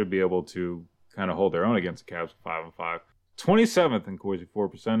Flyers should be able to kind of hold their own against the Caps 5-5. 27th in Corsi for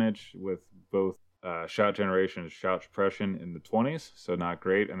percentage with both shot generation and shot suppression in the 20s, so not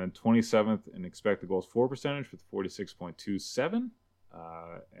great. And then 27th in expected goals for percentage with 46.27.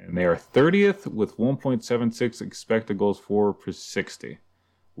 And they are 30th with 1.76 expected goals for per 60,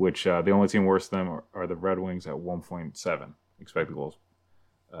 which the only team worse than them are the Red Wings at 1.7 expected goals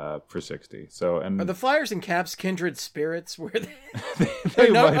per 60. So, and are the Flyers and Caps kindred spirits, where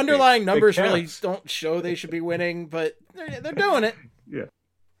their underlying numbers really don't show they should be winning, but they're doing it.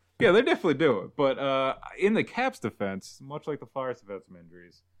 Yeah, they definitely do it. But in the Caps' defense, much like the Flyers have had some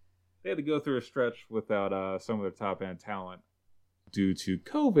injuries, they had to go through a stretch without some of their top end talent due to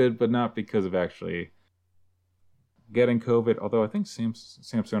COVID, but not because of actually getting COVID. Although I think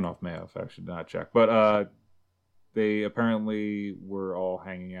Samsonov may have, actually not checked. But they apparently were all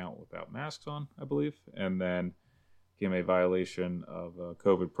hanging out without masks on, I believe, and then came a violation of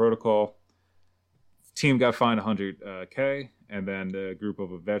COVID protocol. Team got fined $100K, and then the group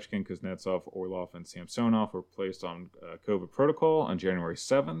of Ovechkin, Kuznetsov, Orlov, and Samsonov were placed on COVID protocol on January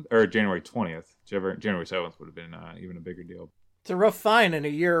 7th or January 20th. January 7th would have been even a bigger deal. It's a rough fine in a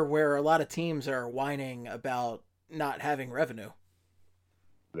year where a lot of teams are whining about not having revenue.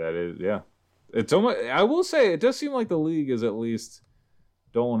 That is, yeah. It's almost, I will say, it does seem like the league is at least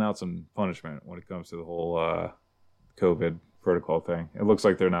doling out some punishment when it comes to the whole COVID protocol thing. It looks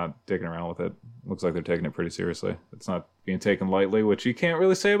like they're not dicking around with it. It looks like they're taking it pretty seriously. It's not being taken lightly, which you can't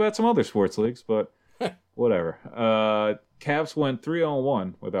really say about some other sports leagues, but whatever. Caps went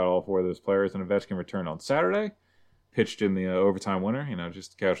 3-1 without all four of those players, and Ovechkin returned on Saturday. Pitched in the overtime winner,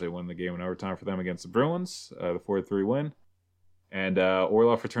 just to casually win the game in overtime for them against the Bruins, the 4-3 win. And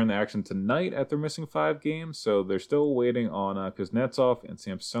Orlov returned the action tonight after missing 5 games, so they're still waiting on Kuznetsov and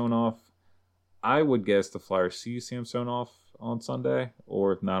Samsonov. I would guess the Flyers see Samsonov on Sunday,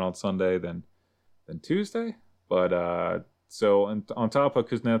 or if not on Sunday, then Tuesday. But so on top of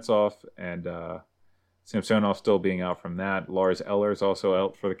Kuznetsov and Samsonov still being out from that, Lars Eller is also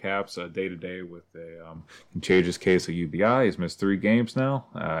out for the Caps day-to-day with a contagious case of UBI. He's missed 3 games now,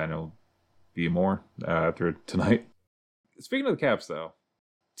 and it'll be more after tonight. Speaking of the Caps, though,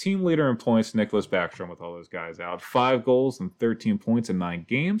 team leader in points, Nicholas Backstrom, with all those guys out. 5 goals and 13 points in 9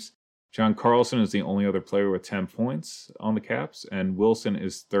 games. John Carlson is the only other player with 10 points on the Caps, and Wilson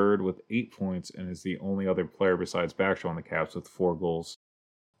is third with 8 points and is the only other player besides Backstrom on the Caps with 4 goals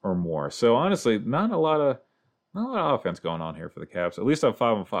or more. So honestly, not a lot of offense going on here for the Caps, at least at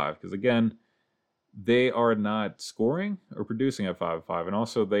 5-5, because again, they are not scoring or producing at 5-5, and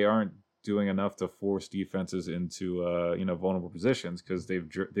also they aren't doing enough to force defenses into vulnerable positions because they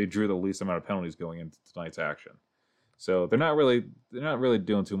drew the least amount of penalties going into tonight's action. So they're not really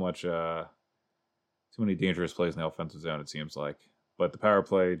doing too much Too many dangerous plays in the offensive zone, it seems like. But the power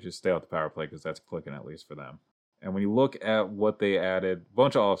play, just stay out the power play because that's clicking at least for them. And when you look at what they added, a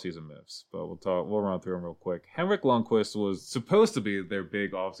bunch of offseason moves, but we'll run through them real quick. Henrik Lundqvist was supposed to be their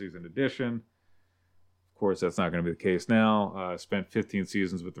big offseason addition. Of course, that's not going to be the case now. Spent 15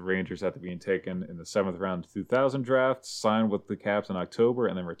 seasons with the Rangers after being taken in the 7th round of 2000 draft, signed with the Caps in October,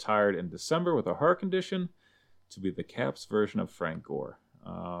 and then retired in December with a heart condition to be the Caps version of Frank Gore.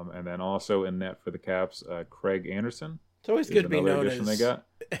 And then also in net for the Caps, Craig Anderson. It's always good to be known as they got.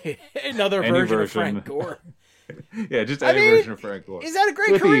 another version of Frank Gore. Yeah, just any version of Frank Gore. He's had a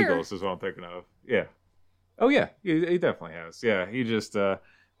great with career. The Eagles is what I'm thinking of. Yeah. Oh, yeah. He definitely has. Yeah, he just... and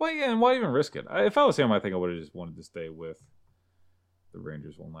why even risk it? If I was him, I think I would have just wanted to stay with the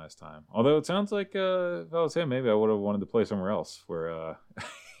Rangers one last time. Although it sounds like if I was him, maybe I would have wanted to play somewhere else where,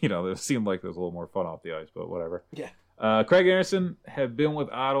 it seemed like there was a little more fun off the ice, but whatever. Yeah. Craig Anderson had been with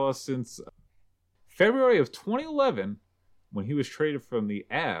Ottawa since February of 2011 when he was traded from the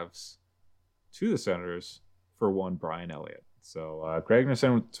Avs to the Senators for one Brian Elliott. So Craig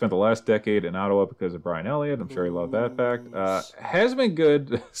Anderson spent the last decade in Ottawa because of Brian Elliott. I'm sure he loved that fact. Has been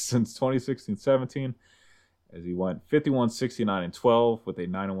good since 2016-17 as he went 51, 69, and 12 with a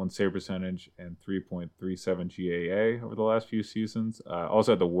 901 save percentage and 3.37 GAA over the last few seasons.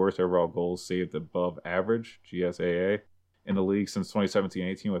 Also had the worst overall goals saved above average, GSAA, in the league since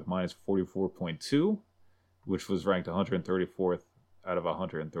 2017-18 with minus 44.2, which was ranked 134th out of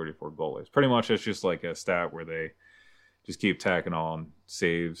 134 goalies. Pretty much it's just like a stat where they just keep tacking on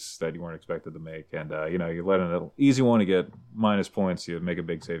saves that you weren't expected to make. And, you let in an easy one to get minus points. You make a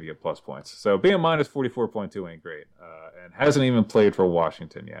big save, you get plus points. So being minus 44.2 ain't great. And hasn't even played for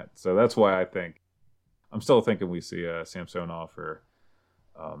Washington yet. So that's why I'm still thinking we see Samsonov or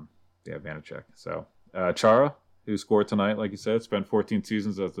Vanacek. So Chara, who scored tonight, like you said, spent 14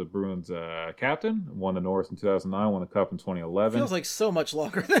 seasons as the Bruins captain, won the Norris in 2009, won the Cup in 2011. Feels like so much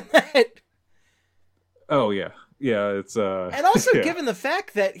longer than that. Oh, yeah. Yeah, it's... and also given the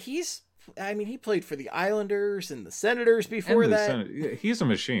fact that he played for the Islanders and the Senators before that. He's a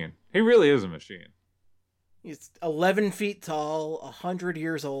machine. He really is a machine. He's 11 feet tall, 100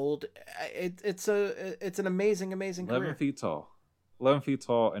 years old. It's an amazing, amazing career. 11 feet tall. 11 feet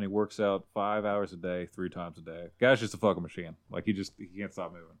tall, and he works out 5 hours a day, 3 times a day. Guy's just a fucking machine. Like, he can't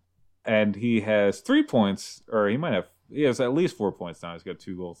stop moving. And he has 3 points, or he has at least 4 points now. He's got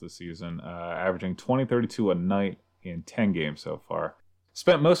 2 goals this season, averaging 20-32 a night in 10 games so far.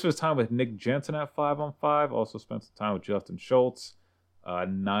 Spent most of his time with Nick Jensen at 5-on-5. Also spent some time with Justin Schultz.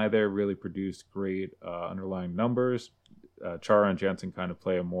 Neither really produced great underlying numbers. Chara and Jensen kind of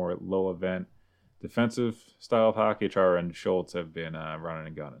play a more low-event defensive style of hockey. Chara and Schultz have been running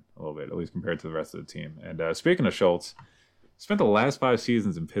and gunning a little bit, at least compared to the rest of the team. And speaking of Schultz, spent the last 5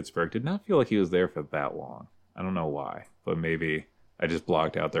 seasons in Pittsburgh. Did not feel like he was there for that long. I don't know why, but maybe I just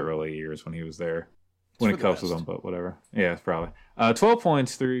blocked out the early years when he was there. When it Cubs was on, but whatever. Yeah, probably. 12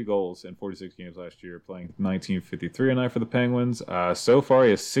 points, 3 goals in 46 games last year, playing 19.53 a night for the Penguins. So far, he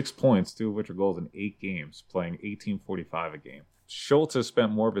has 6 points, 2 of which are goals in 8 games, playing 18.45 a game. Schultz has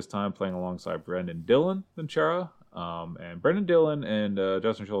spent more of his time playing alongside Brendan Dillon than Chara. And Brendan Dillon and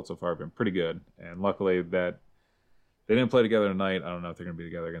Justin Schultz so far have been pretty good. And luckily that they didn't play together tonight. I don't know if they're going to be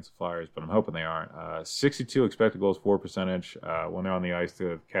together against the Flyers, but I'm hoping they aren't. 62 expected goals for percentage. When they're on the ice,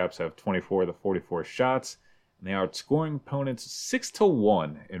 the Caps have 24 of the 44 shots, and they are outscoring opponents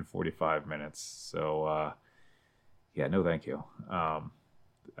 6-1 in 45 minutes. So, no thank you. That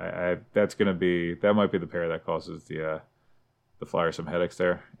might be the pair that causes the Flyers some headaches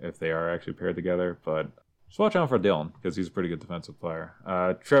there if they are actually paired together, but just watch out for Dillon, because he's a pretty good defensive player.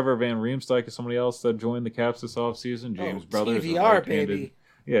 Trevor Van Riemsdyk is somebody else that joined the Caps this offseason. James Brothers. TVR, baby.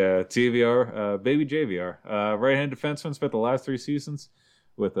 Yeah, TVR. Baby JVR. Right-hand defenseman, spent the last 3 seasons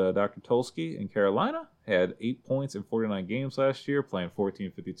with Dr. Tulski in Carolina. Had 8 points in 49 games last year, playing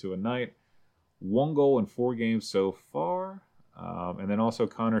 14.52 a night. 1 goal in 4 games so far. And then also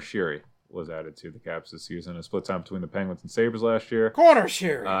Connor Sheary was added to the Caps this season. A split time between the Penguins and Sabres last year. Connor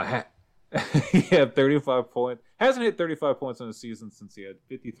Sheary! He had 35 points. Hasn't hit 35 points in the season since he had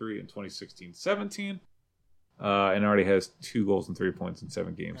 53 in 2016-17. And already has 2 goals and 3 points in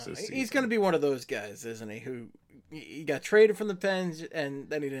 7 games this season. He's going to be one of those guys, isn't he? Who he got traded from the Pens, and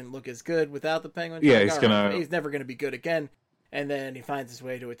then he didn't look as good without the Penguins. Yeah, he's never going to be good again. And then he finds his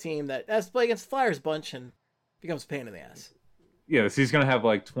way to a team that has to play against the Flyers a bunch and becomes a pain in the ass. Yeah, so he's going to have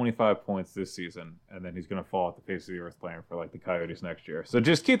like 25 points this season, and then he's going to fall off the face of the earth playing for like the Coyotes next year. So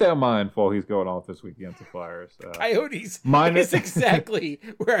just keep that in mind while he's going off this week against the Flyers. Coyotes is exactly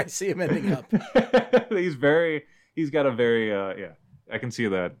where I see him ending up. He's got a very, I can see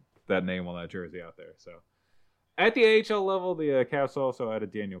that that name on that jersey out there. So at the AHL level, the Caps also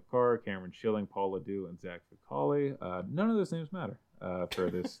added Daniel Carr, Cameron Schilling, Paul LeDoux, and Zach Ficali. None of those names matter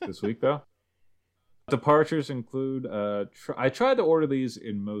for this week, though. Departures include, I tried to order these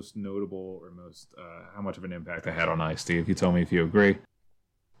in most notable or most how much of an impact they had on ice, Steve. You tell me if you agree.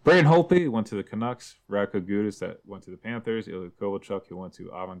 Braden Holtby went to the Canucks. Radko Gudas that went to the Panthers. Ilya Kovalchuk, who went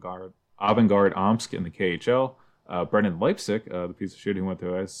to Avangard Omsk in the KHL. Brendan Leipzig, the piece of shit, who went to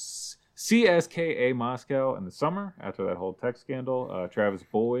CSKA Moscow in the summer after that whole tech scandal. Travis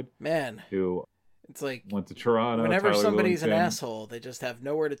Boyd, who it's like went to Toronto. Whenever Tyler somebody's Willington. an asshole, they just have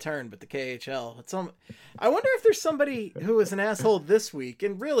nowhere to turn but the KHL. I wonder if there's somebody who was an asshole this week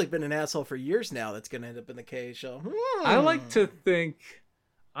and really been an asshole for years now that's going to end up in the KHL. I like to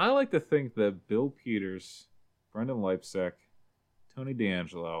think that Bill Peters, Brendan Leipzig, Tony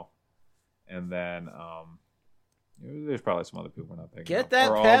DeAngelo, and then there's probably some other people we're not thinking Get of, that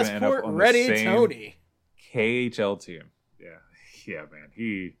are all gonna end up passport on the ready, same Tony. KHL team. Yeah,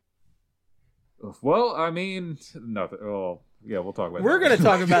 man. Well, I mean, nothing. Oh, yeah, we'll talk about. We're going to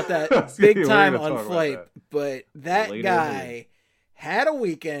talk about that big time on Flight, but that Later guy had a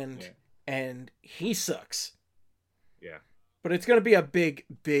weekend and he sucks. Yeah. But it's going to be a big,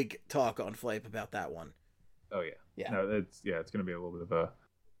 big talk on Flight about that one. Oh yeah. Yeah. No, it's going to be a little bit of a.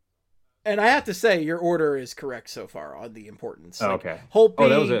 And I have to say, your order is correct so far on the importance. Oh, okay. Holtby,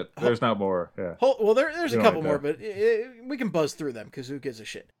 that was it. There's not more. Yeah. Well, there's a don't couple like more, that. but we can buzz through them because who gives a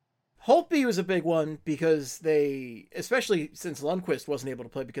shit. Holtby was a big one because they, especially since Lundqvist wasn't able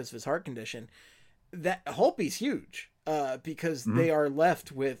to play because of his heart condition, that Holtby's huge because they are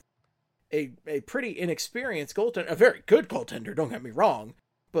left with a pretty inexperienced goaltender, a very good goaltender, don't get me wrong,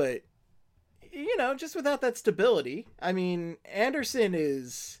 but, just without that stability. I mean, Anderson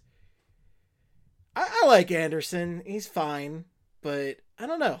is... I like Anderson. He's fine, but I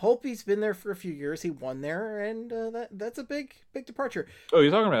don't know. Holtby's been there for a few years. He won there, and that's a big departure. Oh, you're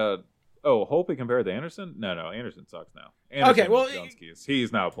talking about Holtby compared to Anderson? No, Anderson sucks now. Anderson, okay, well,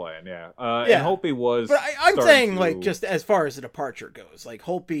 he's now playing. Yeah, yeah. And Holtby was. But I'm saying, to... just as far as the departure goes,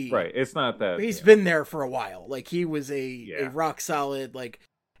 Holtby. Right, it's not that he's been there for a while. He was a rock solid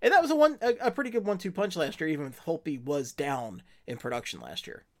and that was a pretty good 1-2 punch last year. Even if Holtby was down in production last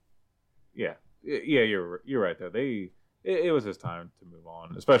year. Yeah, you're right there. It was his time to move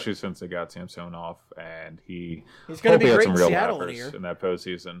on, especially since they got Samsonov, and he's going to be great some in real Seattle in a year. in that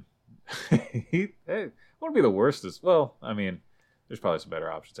postseason. It wouldn't be the worst. I mean, there's probably some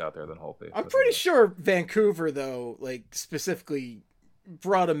better options out there than Holtby. I'm pretty sure Vancouver, though, specifically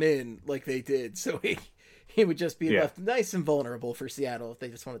brought him in like they did, so he would just be left nice and vulnerable for Seattle if they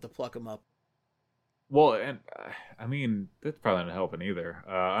just wanted to pluck him up. Well, and I mean, that's probably not helping either.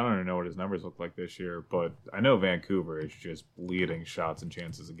 I don't even know what his numbers look like this year, but I know Vancouver is just bleeding shots and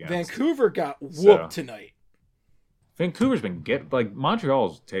chances against. Vancouver got whooped tonight. Vancouver's been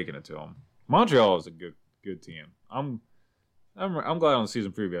Montreal's taking it to them. Montreal is a good team. I'm glad on the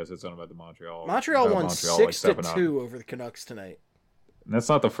season preview I said something about the Montreal. Montreal won 6-2 over the Canucks tonight. And that's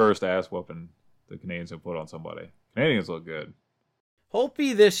not the first ass whooping the Canadians have put on somebody. Canadians look good.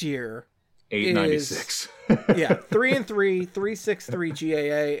 Holtby this year. 896. 3-3,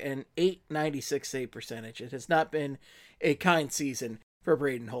 3.63 GAA, and 8.96 save percentage. It has not been a kind season for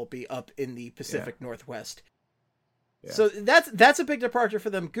Braden Holtby up in the Pacific Northwest. Yeah. So that's a big departure for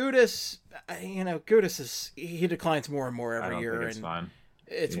them. Gudas, Gudas he declines more and more every year, it's fine.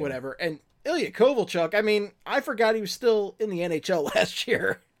 It's whatever. And Ilya Kovalchuk, I mean, I forgot he was still in the NHL last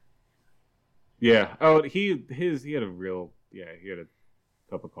year. Yeah. Oh, he had a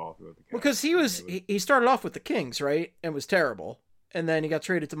cup of coffee with the Caps. Because he started off with the Kings, right, and was terrible, and then he got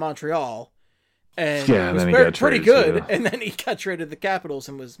traded to Montreal, and was pretty good, and then he got traded to the Capitals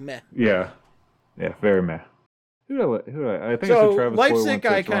and was meh. Yeah, very meh. Who I think so it's Travis Leipzig.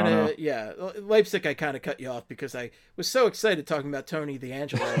 Leipzig, I kind of cut you off because I was so excited talking about Tony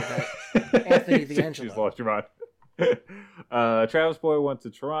DeAngelo that Anthony DeAngelo. She's lost your mind. Travis Boyd went to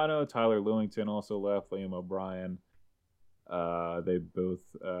Toronto. Tyler Lewington also left. Liam O'Brien. They both,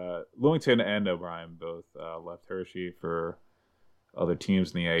 Lewington and O'Brien both left Hershey for other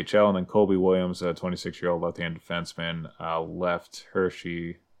teams in the AHL. And then Colby Williams, a 26-year-old left-handed defenseman, left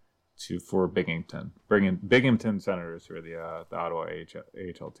Hershey for Binghamton. Binghamton Senators for the Ottawa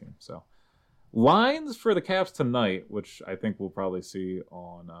AHL team. So lines for the Caps tonight, which I think we'll probably see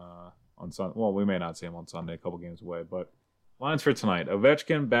on Sunday. Well, we may not see them on Sunday, a couple games away. But lines for tonight: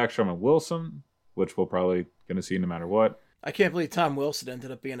 Ovechkin, Backstrom, and Wilson, which we'll probably going to see no matter what. I can't believe Tom Wilson ended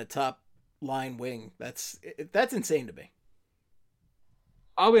up being a top line wing. That's insane to me.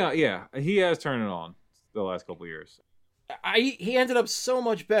 I'll be honest, he has turned it on the last couple of years. He ended up so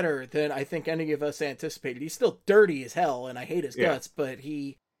much better than I think any of us anticipated. He's still dirty as hell, and I hate his guts, but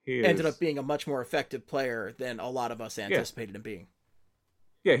he ended up being a much more effective player than a lot of us anticipated him being.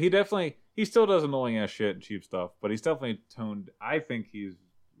 Yeah, he still does annoying ass shit and cheap stuff, but he's definitely toned. I think he's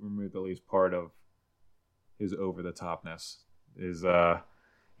removed at least part of his over the topness. Is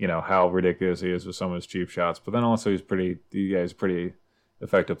how ridiculous he is with some of his cheap shots, but then also he's pretty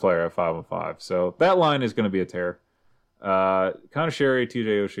effective player at 5-on-5. So that line is going to be a tear. Conor Sherry,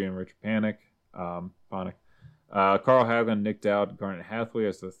 TJ Oshie, and Richard Panik. Carl Hagelin, Nick Dowd, Garnet Hathaway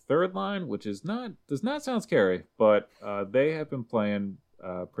as the third line, which does not sound scary, but they have been playing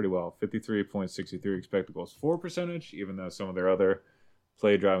pretty well. 53.63 expected goals for percentage, even though some of their other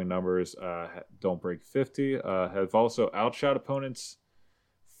play driving numbers don't break 50. Have also outshot opponents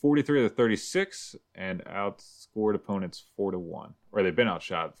 43-36 and outscored opponents 4-1. Or they've been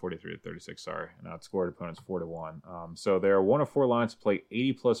outshot 43-36, and outscored opponents 4-1. So they are one of four lines to play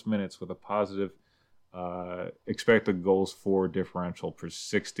 80 plus minutes with a positive expected goals for differential per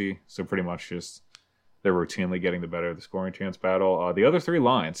 60. So pretty much just they're routinely getting the better of the scoring chance battle. The other three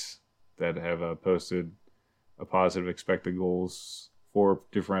lines that have posted a positive expected goals for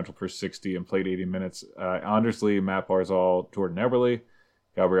differential per 60 and played 80 minutes. Anders Lee, Matt Barzal, Jordan Eberle,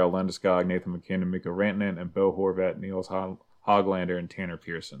 Gabriel Landeskog, Nathan McKinnon, Mikko Rantanen, and Bo Horvat, Niels Hoglander, and Tanner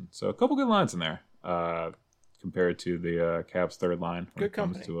Pearson. So a couple good lines in there compared to the Caps third line when it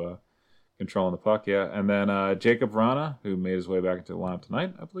comes to controlling the puck. Yeah, and then Jacob Vrana, who made his way back into the lineup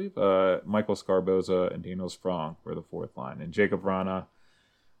tonight, I believe. Michael Scarboza and Daniel Sprong were the fourth line. And Jacob Vrana,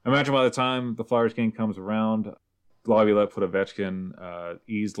 I imagine by the time the Flyers game comes around, Laviolette put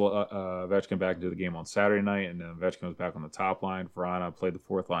eased Ovechkin back into the game on Saturday night, and then Ovechkin was back on the top line. Vrana played the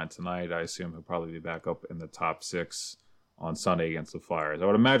fourth line tonight. I assume he'll probably be back up in the top six on Sunday against the Flyers. I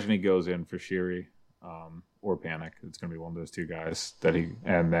would imagine he goes in for Sheary or Panik. It's going to be one of those two guys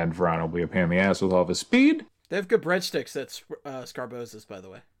and then Vrana will be a pain in the ass with all of his speed. They have good breadsticks at Scarboza's, by the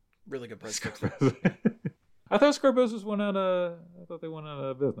way. Really good breadsticks. I thought Scarboza's went out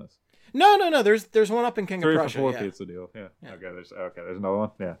of business. No. There's one up in King of Prussia. 3 for 4 pizza deal. Yeah. Okay. There's another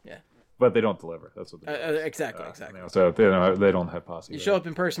one. Yeah. But they don't deliver. That's what they do. Exactly. So they don't have posse. You show up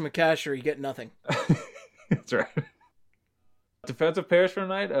in person with cash, or you get nothing. That's right. Defensive pairs for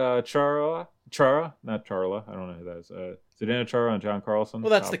tonight: Chara, not Charla. I don't know who that is. Zdeno Chara and John Carlson.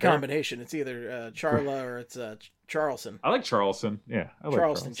 Well, that's the combination. It's either Charla or it's Charleston. I like Charleston. Yeah, I like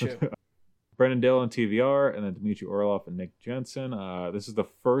Charleston too. Brendan Dillon, TVR, and then Dmitry Orlov and Nick Jensen. This is the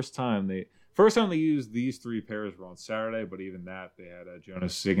first time they used these three pairs were on Saturday, but even that they had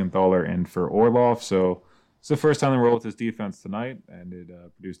Jonas Siegenthaler in for Orlov. So it's the first time they rolled with this defense tonight, and it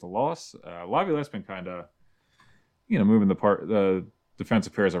produced a loss. Laviolette's been kind of, moving the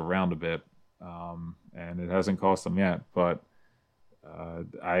defensive pairs around a bit, and it hasn't cost them yet. But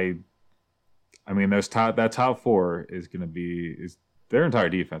that top four is going to be their entire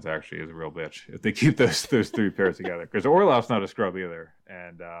defense actually is a real bitch if they keep those three pairs together. Because Orlov's not a scrub either,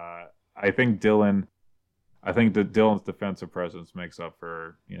 and I think Dillon's defensive presence makes up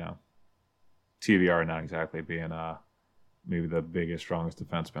for TVR not exactly being maybe the biggest, strongest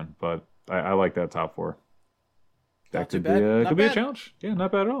defenseman, but I like that top four. That could be a challenge. Yeah,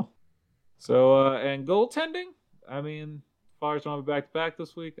 not bad at all. So and goaltending, I mean, Flyers don't have a back-to-back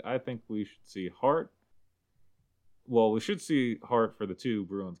this week. I think we should see Hart. Well, we should see Hart for the two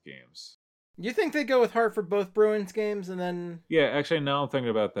Bruins games. You think they go with Hart for both Bruins games and then? Yeah, actually, now I'm thinking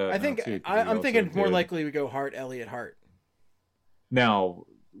about that. I'm thinking more likely we go Hart, Elliott, Hart. Now,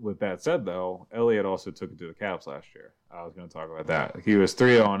 with that said, though, Elliott also took it to the Caps last year. I was going to talk about that. He was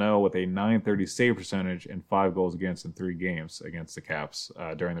 3-0 with a .930 save percentage and 5 goals against in 3 games against the Caps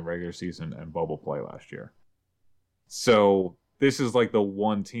during the regular season and bubble play last year. So this is like the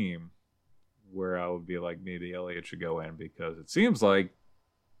one team where I would be like, maybe Elliott should go in, because it seems like,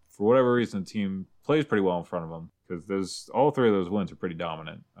 for whatever reason, the team plays pretty well in front of them, because all three of those wins are pretty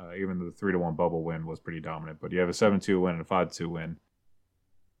dominant. Even the 3-1 bubble win was pretty dominant, but you have a 7-2 win and a 5-2 win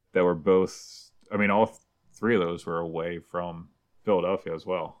that were both, all three of those were away from Philadelphia as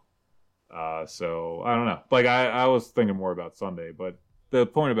well. So I don't know. Like I was thinking more about Sunday, but the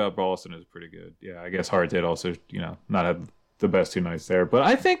point about Boston is pretty good. Yeah, I guess Hart did also, not have the best 2 nights there, but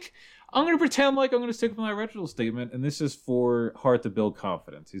I think I'm going to pretend like I'm going to stick with my original statement, and this is for Hart to build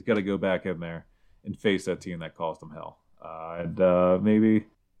confidence. He's got to go back in there and face that team that cost him hell.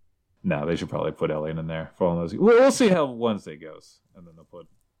 They should probably put Elliott in there for all those. We'll see how Wednesday goes, and then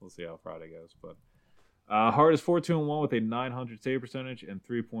we'll see how Friday goes. But Hart is 4-2-1 with a .900 save percentage and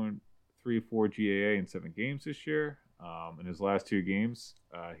 3.34 GAA in 7 games this year. In his last 2 games,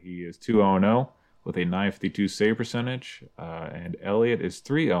 he is 2-0 with a 952 save percentage. And Elliott is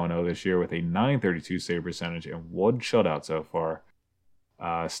 3-0 this year with a 932 save percentage and one shutout so far.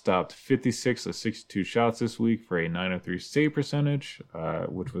 Stopped 56 of 62 shots this week for a 903 save percentage,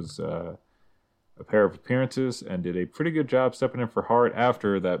 which was a pair of appearances, and did a pretty good job stepping in for Hart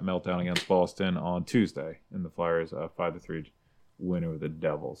after that meltdown against Boston on Tuesday in the Flyers' 5-3 win over the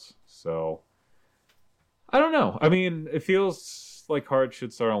Devils. So, I don't know. I mean, it feels like Hart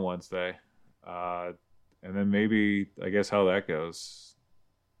should start on Wednesday. And then maybe, I guess how that goes,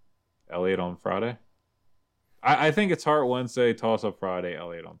 Elliott on Friday? I think it's Hart Wednesday, toss-up Friday,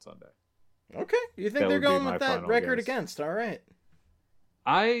 Elliott on Sunday. Okay. You think they're going with that record against. All right.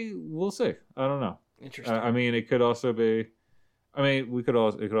 We'll see. I don't know. Interesting. I mean, it could also be. I mean, it could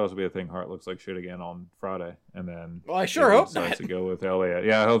also be a thing. Hart looks like shit again on Friday, and then. Well, I sure hope not. To go with Elliott.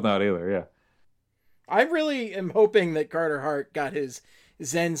 Yeah, I hope not either. Yeah. I really am hoping that Carter Hart got his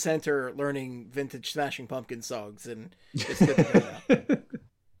Zen Center learning vintage Smashing Pumpkins songs, and it's good to go now.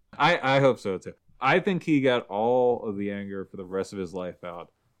 I hope so too. I think he got all of the anger for the rest of his life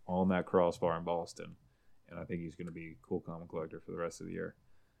out on that crossbar in Boston. And I think he's going to be cool, calm, and collector for the rest of the year.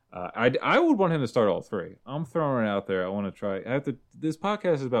 I would want him to start all three. I'm throwing it out there. I want to try. This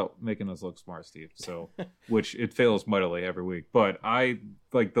podcast is about making us look smart, Steve. So, which it fails mightily every week. But I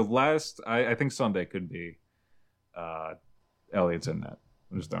think Sunday could be Elliott's in that.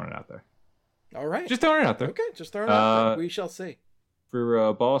 I'm just throwing it out there. All right. Just throwing it out there. Okay, just throwing it out there. We shall see.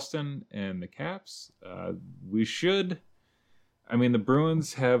 For Boston and the Caps, we should. I mean, the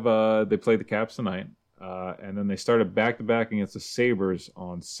Bruins have they played the Caps tonight. And then they started back-to-back against the Sabres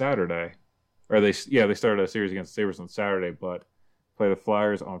on Saturday. They started a series against the Sabres on Saturday, but play the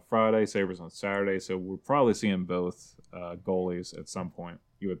Flyers on Friday, Sabres on Saturday. So we're probably seeing both goalies at some point,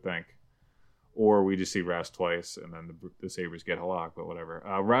 you would think. Or we just see Rask twice, and then the Sabres get Halak, but whatever.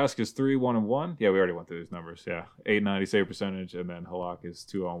 Rask is 3-1-1. Yeah, we already went through these numbers. Yeah, 890 save percentage, and then Halak is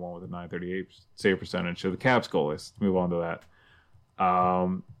 2-1 with a 938 save percentage. So the Caps goalies. Let's move on to that.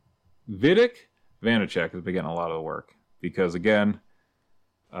 Vidic, Vanacek has been getting a lot of the work because, again,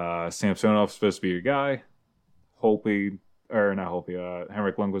 Samsonov's supposed to be your guy. Henrik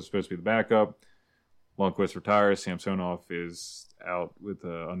Lundqvist is supposed to be the backup. Lundqvist retires. Samsonov is out with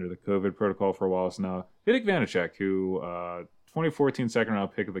under the COVID protocol for a while. So now Vidic Vanacek, who 2014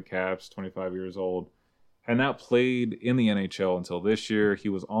 second-round pick of the Caps, 25 years old, had not played in the NHL until this year. He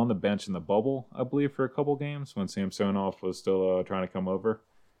was on the bench in the bubble, I believe, for a couple games when Samsonov was still trying to come over.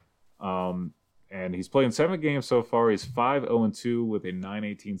 And he's played in 7 games so far. He's 5-0-2 with a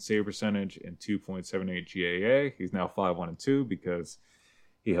 918 save percentage and 2.78 GAA. He's now 5-1-2 because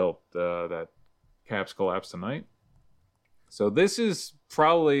he helped that Caps collapse tonight. So this is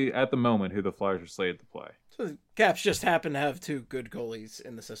probably, at the moment, who the Flyers are slated to play. So the Caps just happen to have 2 good goalies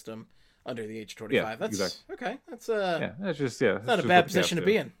in the system under the age of 25. Yeah, that's exactly. Okay. That's not a bad position to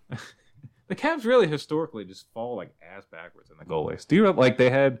be in. The Caps really historically just fall like ass backwards in the goalies. Do you know, like they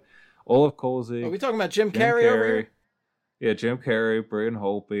had Olaf Kolzig? Are we talking about Jim Carrey over here? Yeah, Jim Carrey, Braden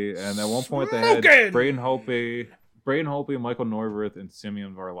Holtby, and at one point they had Braden Holtby, Michael Neuwirth, and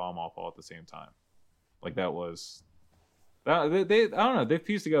Semyon Varlamov all at the same time. Like that was. They I don't know. They've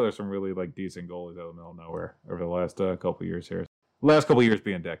pieced together some really like decent goalies out of the middle of nowhere over the last couple of years here. Last couple of years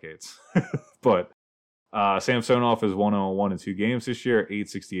being decades, but Samsonov is 1-0-1 in 2 games this year,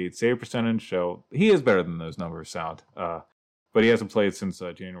 868 save percentage. So he is better than those numbers sound. But he hasn't played since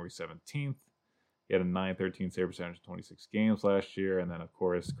January 17th. He had a 913 save percentage in 26 games last year, and then of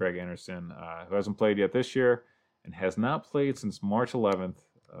course Craig Anderson, who hasn't played yet this year and has not played since March 11th.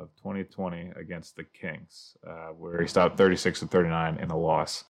 Of 2020 against the Kings, where he stopped 36-39 in the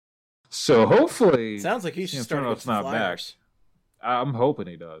loss. So hopefully, sounds like he should start against the Flyers. I'm hoping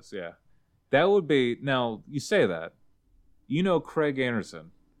he does. Yeah, that would be. Now you say that, you know, Craig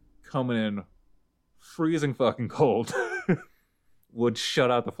Anderson coming in freezing fucking cold would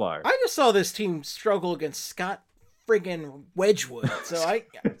shut out the Flyers. I just saw this team struggle against Scott friggin' Wedgwood. So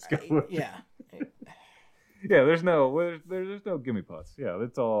yeah. Yeah, there's no gimme putts. Yeah,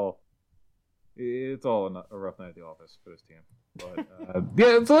 it's all a rough night at the office for this team. But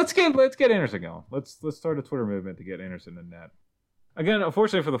yeah, so let's get Anderson going. Let's start a Twitter movement to get Anderson in net. Again,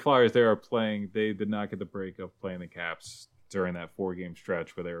 unfortunately for the Flyers, they did not get the break of playing the Caps during that 4-game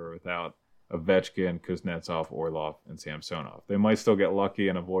stretch where they were without Ovechkin, Kuznetsov, Orlov, and Samsonov. They might still get lucky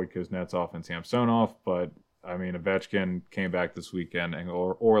and avoid Kuznetsov and Samsonov, but I mean Ovechkin came back this weekend and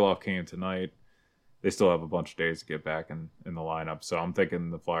Orlov came tonight. They still have a bunch of days to get back in the lineup. So I'm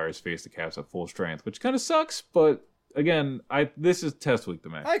thinking the Flyers face the Caps at full strength, which kind of sucks. But again, this is test week to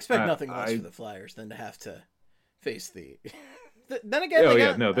me. I expect nothing less for the Flyers than to have to face the. Then again,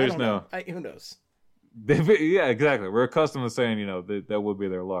 who knows? Yeah, exactly. We're accustomed to saying, that would be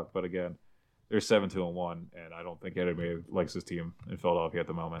their luck. But again, they're 7-2-1, and I don't think anybody likes this team in Philadelphia at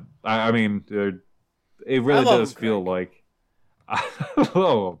the moment. I mean, it really does feel like.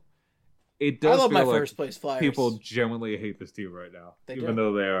 It does. I love feel my like first place Flyers. people genuinely hate this team right now, even do.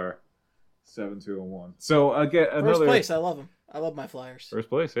 though they are 7-2-1. So again, first place. I love them. I love my Flyers. First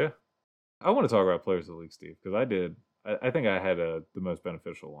place, yeah. I want to talk about players of the league, Steve, because I think I had the most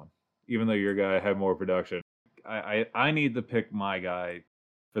beneficial one. Even though your guy had more production, I need to pick my guy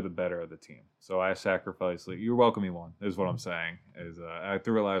for the better of the team. So I sacrificed. You're welcome, you won. Is what I'm saying. I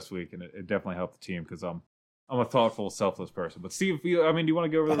threw it last week, and it definitely helped the team because I'm a thoughtful, selfless person. But Steve, do you want to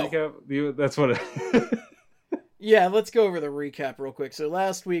go over the recap? That's what. Yeah, let's go over the recap real quick. So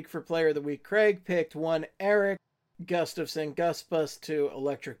last week for Player of the Week, Craig picked 1 Eric Gustafson, Gus Bus 2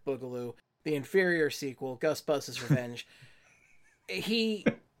 Electric Boogaloo, the inferior sequel, Gus Bus's Revenge.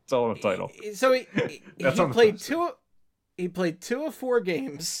 It's all in the title. So he played He played 2 of 4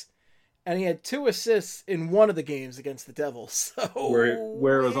 games, and he had 2 assists in one of the games against the Devils. So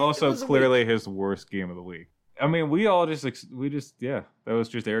where it was also clearly his worst game of the week. I mean, that was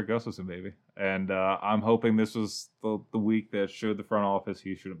just Eric Gustafson, baby. And I'm hoping this was the week that showed the front office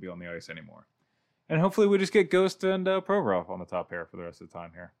he shouldn't be on the ice anymore. And hopefully we just get Ghost and Provorov on the top pair for the rest of the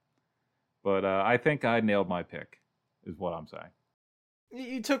time here. But I think I nailed my pick, is what I'm saying.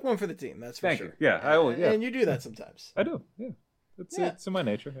 You took one for the team, that's for Thank sure. you. Yeah, I will. Yeah. And you do that sometimes. I do, yeah. It's in my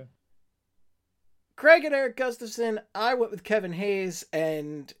nature, yeah. Craig and Eric Gustafson, I went with Kevin Hayes,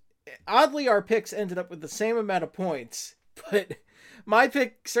 and oddly our picks ended up with the same amount of points, but my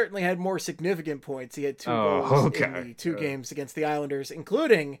pick certainly had more significant points. He had 2 goals in the 2 games against the Islanders,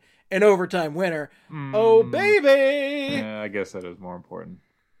 including an overtime winner. Oh, baby! Yeah, I guess that is more important.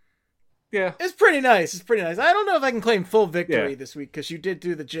 Yeah. It's pretty nice. I don't know if I can claim full victory this week, because you did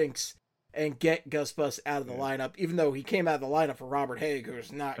do the jinx and get Gus Bus out of the lineup, even though he came out of the lineup for Robert Haig,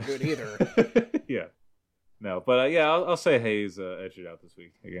 who's not good either. Yeah. No, but I'll say Hayes edged it out this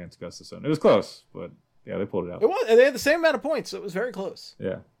week against Gustafson. It was close, but yeah, they pulled it out. It was. They had the same amount of points, so it was very close.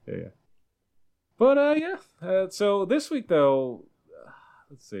 Yeah. But so this week though,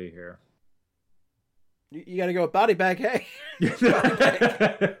 let's see here. You got to go with Body Bag Hay.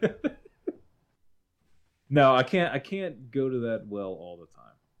 No, I can't go to that well all the time.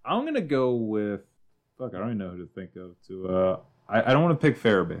 I'm gonna go with I don't even know who to think of. I don't want to pick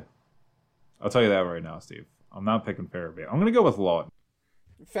Farabee. I'll tell you that right now, Steve. I'm not picking Farabee. I'm gonna go with Lawton.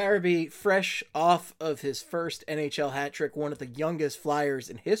 Farabee, fresh off of his first NHL hat trick, one of the youngest Flyers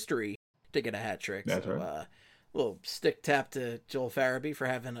in history to get a hat trick. That's right. A little stick tap to Joel Farabee for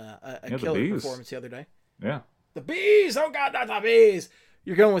having a killer performance the other day. Yeah. The Bees! Oh God, not the Bees!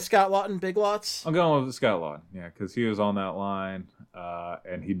 You're going with Scott Lawton, Big Lots? I'm going with Scott Lawton, yeah, because he was on that line,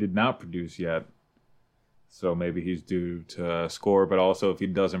 and he did not produce yet. So maybe he's due to score, but also if he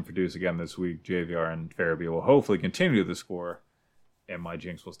doesn't produce again this week, JVR and Farabee will hopefully continue to score, and my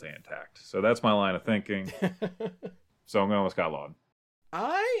jinx will stay intact. So that's my line of thinking. So I'm going with Scott Lawton.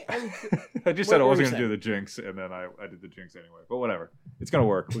 I just said I wasn't going to do the jinx, and then I did the jinx anyway. But whatever. It's going to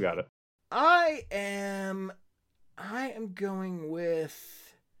work. We got it. I am going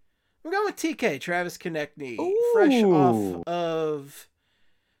with TK, Travis Konechny.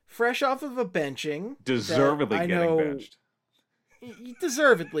 Fresh off of a benching. Deservedly getting benched.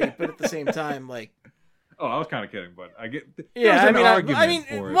 Deservedly, but at the same time, like... Oh, I was kind of kidding, but I get... Yeah, I mean,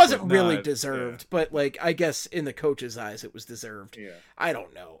 it wasn't really deserved, but, like, I guess in the coach's eyes it was deserved. Yeah. I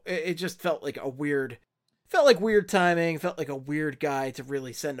don't know. It just felt like weird timing, felt like a weird guy to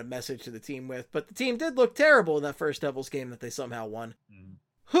really send a message to the team with, but the team did look terrible in that first Devils game that they somehow won. Mm.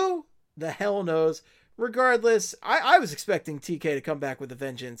 Who the hell knows? Regardless, I was expecting TK to come back with a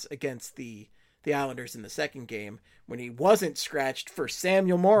vengeance against the Islanders in the second game when he wasn't scratched for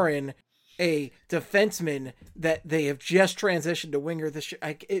Samuel Morin, a defenseman that they have just transitioned to winger this year.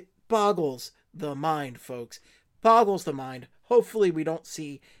 It boggles the mind, folks. Boggles the mind. Hopefully we don't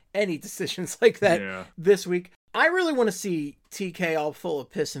see any decisions like that this week. I really want to see TK all full of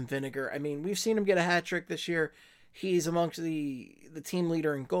piss and vinegar. I mean, we've seen him get a hat trick this year. He's amongst the team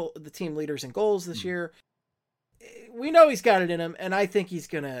leaders in goals this year. We know he's got it in him, and I think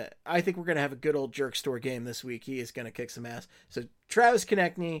we're gonna have a good old jerk store game this week. He is gonna kick some ass. So Travis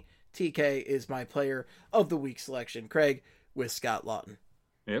Konechny, TK is my player of the week selection. Craig with Scott Lawton.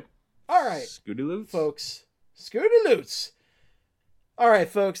 Yep. All right, Scooty Loots, folks. Scooty Loots. All right,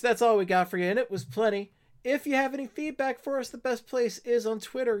 folks. That's all we got for you, and it was plenty. If you have any feedback for us, the best place is on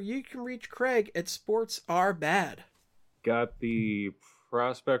Twitter. You can reach Craig at SportsAreBad. Got the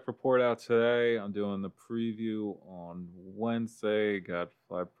prospect report out today. I'm doing the preview on Wednesday. Got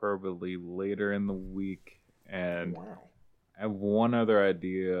Flyperbole later in the week. And I have one other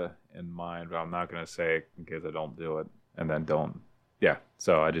idea in mind, but I'm not going to say it in case I don't do it. And then yeah.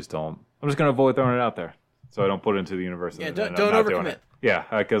 So I'm just going to avoid throwing it out there. So I don't put it into the universe. Yeah, don't overcommit. Yeah,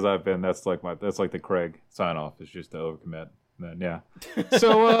 because that's like the Craig sign off. It's just to overcommit. And then yeah.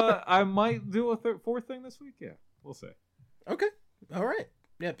 So I might do a fourth thing this week. Yeah, we'll see. Okay. All right.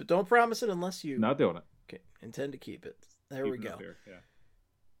 Yeah, but don't promise it unless you not doing it. Okay. Intend to keep it. There we go. Yeah.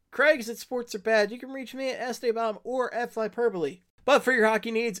 Craig's at Sports Are Bad. You can reach me at SDBomb or at Flyperbole. But for your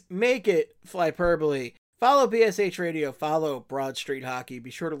hockey needs, make it Flyperbole. Follow BSH Radio. Follow Broad Street Hockey.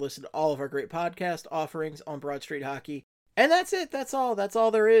 Be sure to listen to all of our great podcast offerings on Broad Street Hockey. And that's it. That's all. That's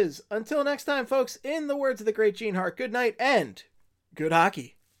all there is. Until next time, folks, in the words of the great Gene Hart, good night and good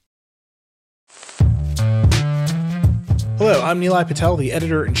hockey. Hello, I'm Nilay Patel, the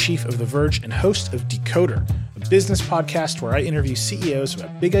editor-in-chief of The Verge and host of Decoder, a business podcast where I interview CEOs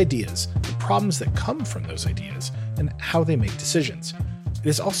about big ideas, the problems that come from those ideas, and how they make decisions. It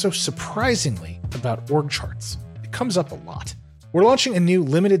is also surprisingly about org charts. It comes up a lot. We're launching a new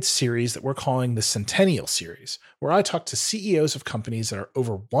limited series that we're calling the Centennial Series, where I talk to CEOs of companies that are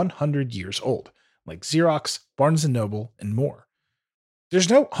over 100 years old, like Xerox, Barnes & Noble, and more. There's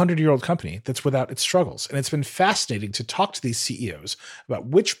no 100-year-old company that's without its struggles, and it's been fascinating to talk to these CEOs about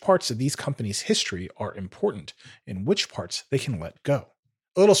which parts of these companies' history are important and which parts they can let go.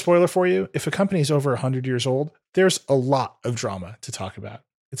 A little spoiler for you, if a company is over 100 years old, there's a lot of drama to talk about.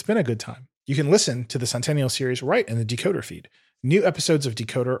 It's been a good time. You can listen to the Centennial Series right in the Decoder feed. New episodes of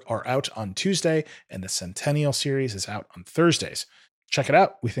Decoder are out on Tuesday, and the Centennial Series is out on Thursdays. Check it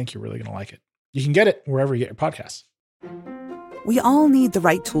out. We think you're really going to like it. You can get it wherever you get your podcasts. We all need the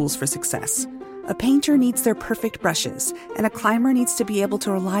right tools for success. A painter needs their perfect brushes, and a climber needs to be able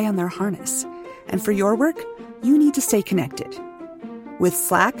to rely on their harness. And for your work, you need to stay connected. With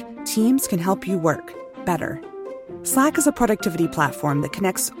Slack, teams can help you work better. Slack is a productivity platform that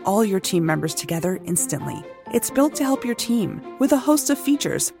connects all your team members together instantly. It's built to help your team with a host of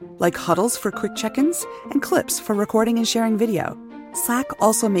features, like huddles for quick check-ins and clips for recording and sharing video. Slack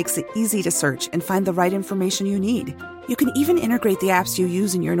also makes it easy to search and find the right information you need. You can even integrate the apps you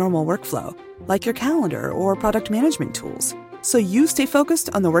use in your normal workflow, like your calendar or product management tools, so you stay focused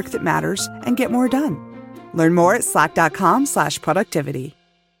on the work that matters and get more done. Learn more at slack.com/productivity.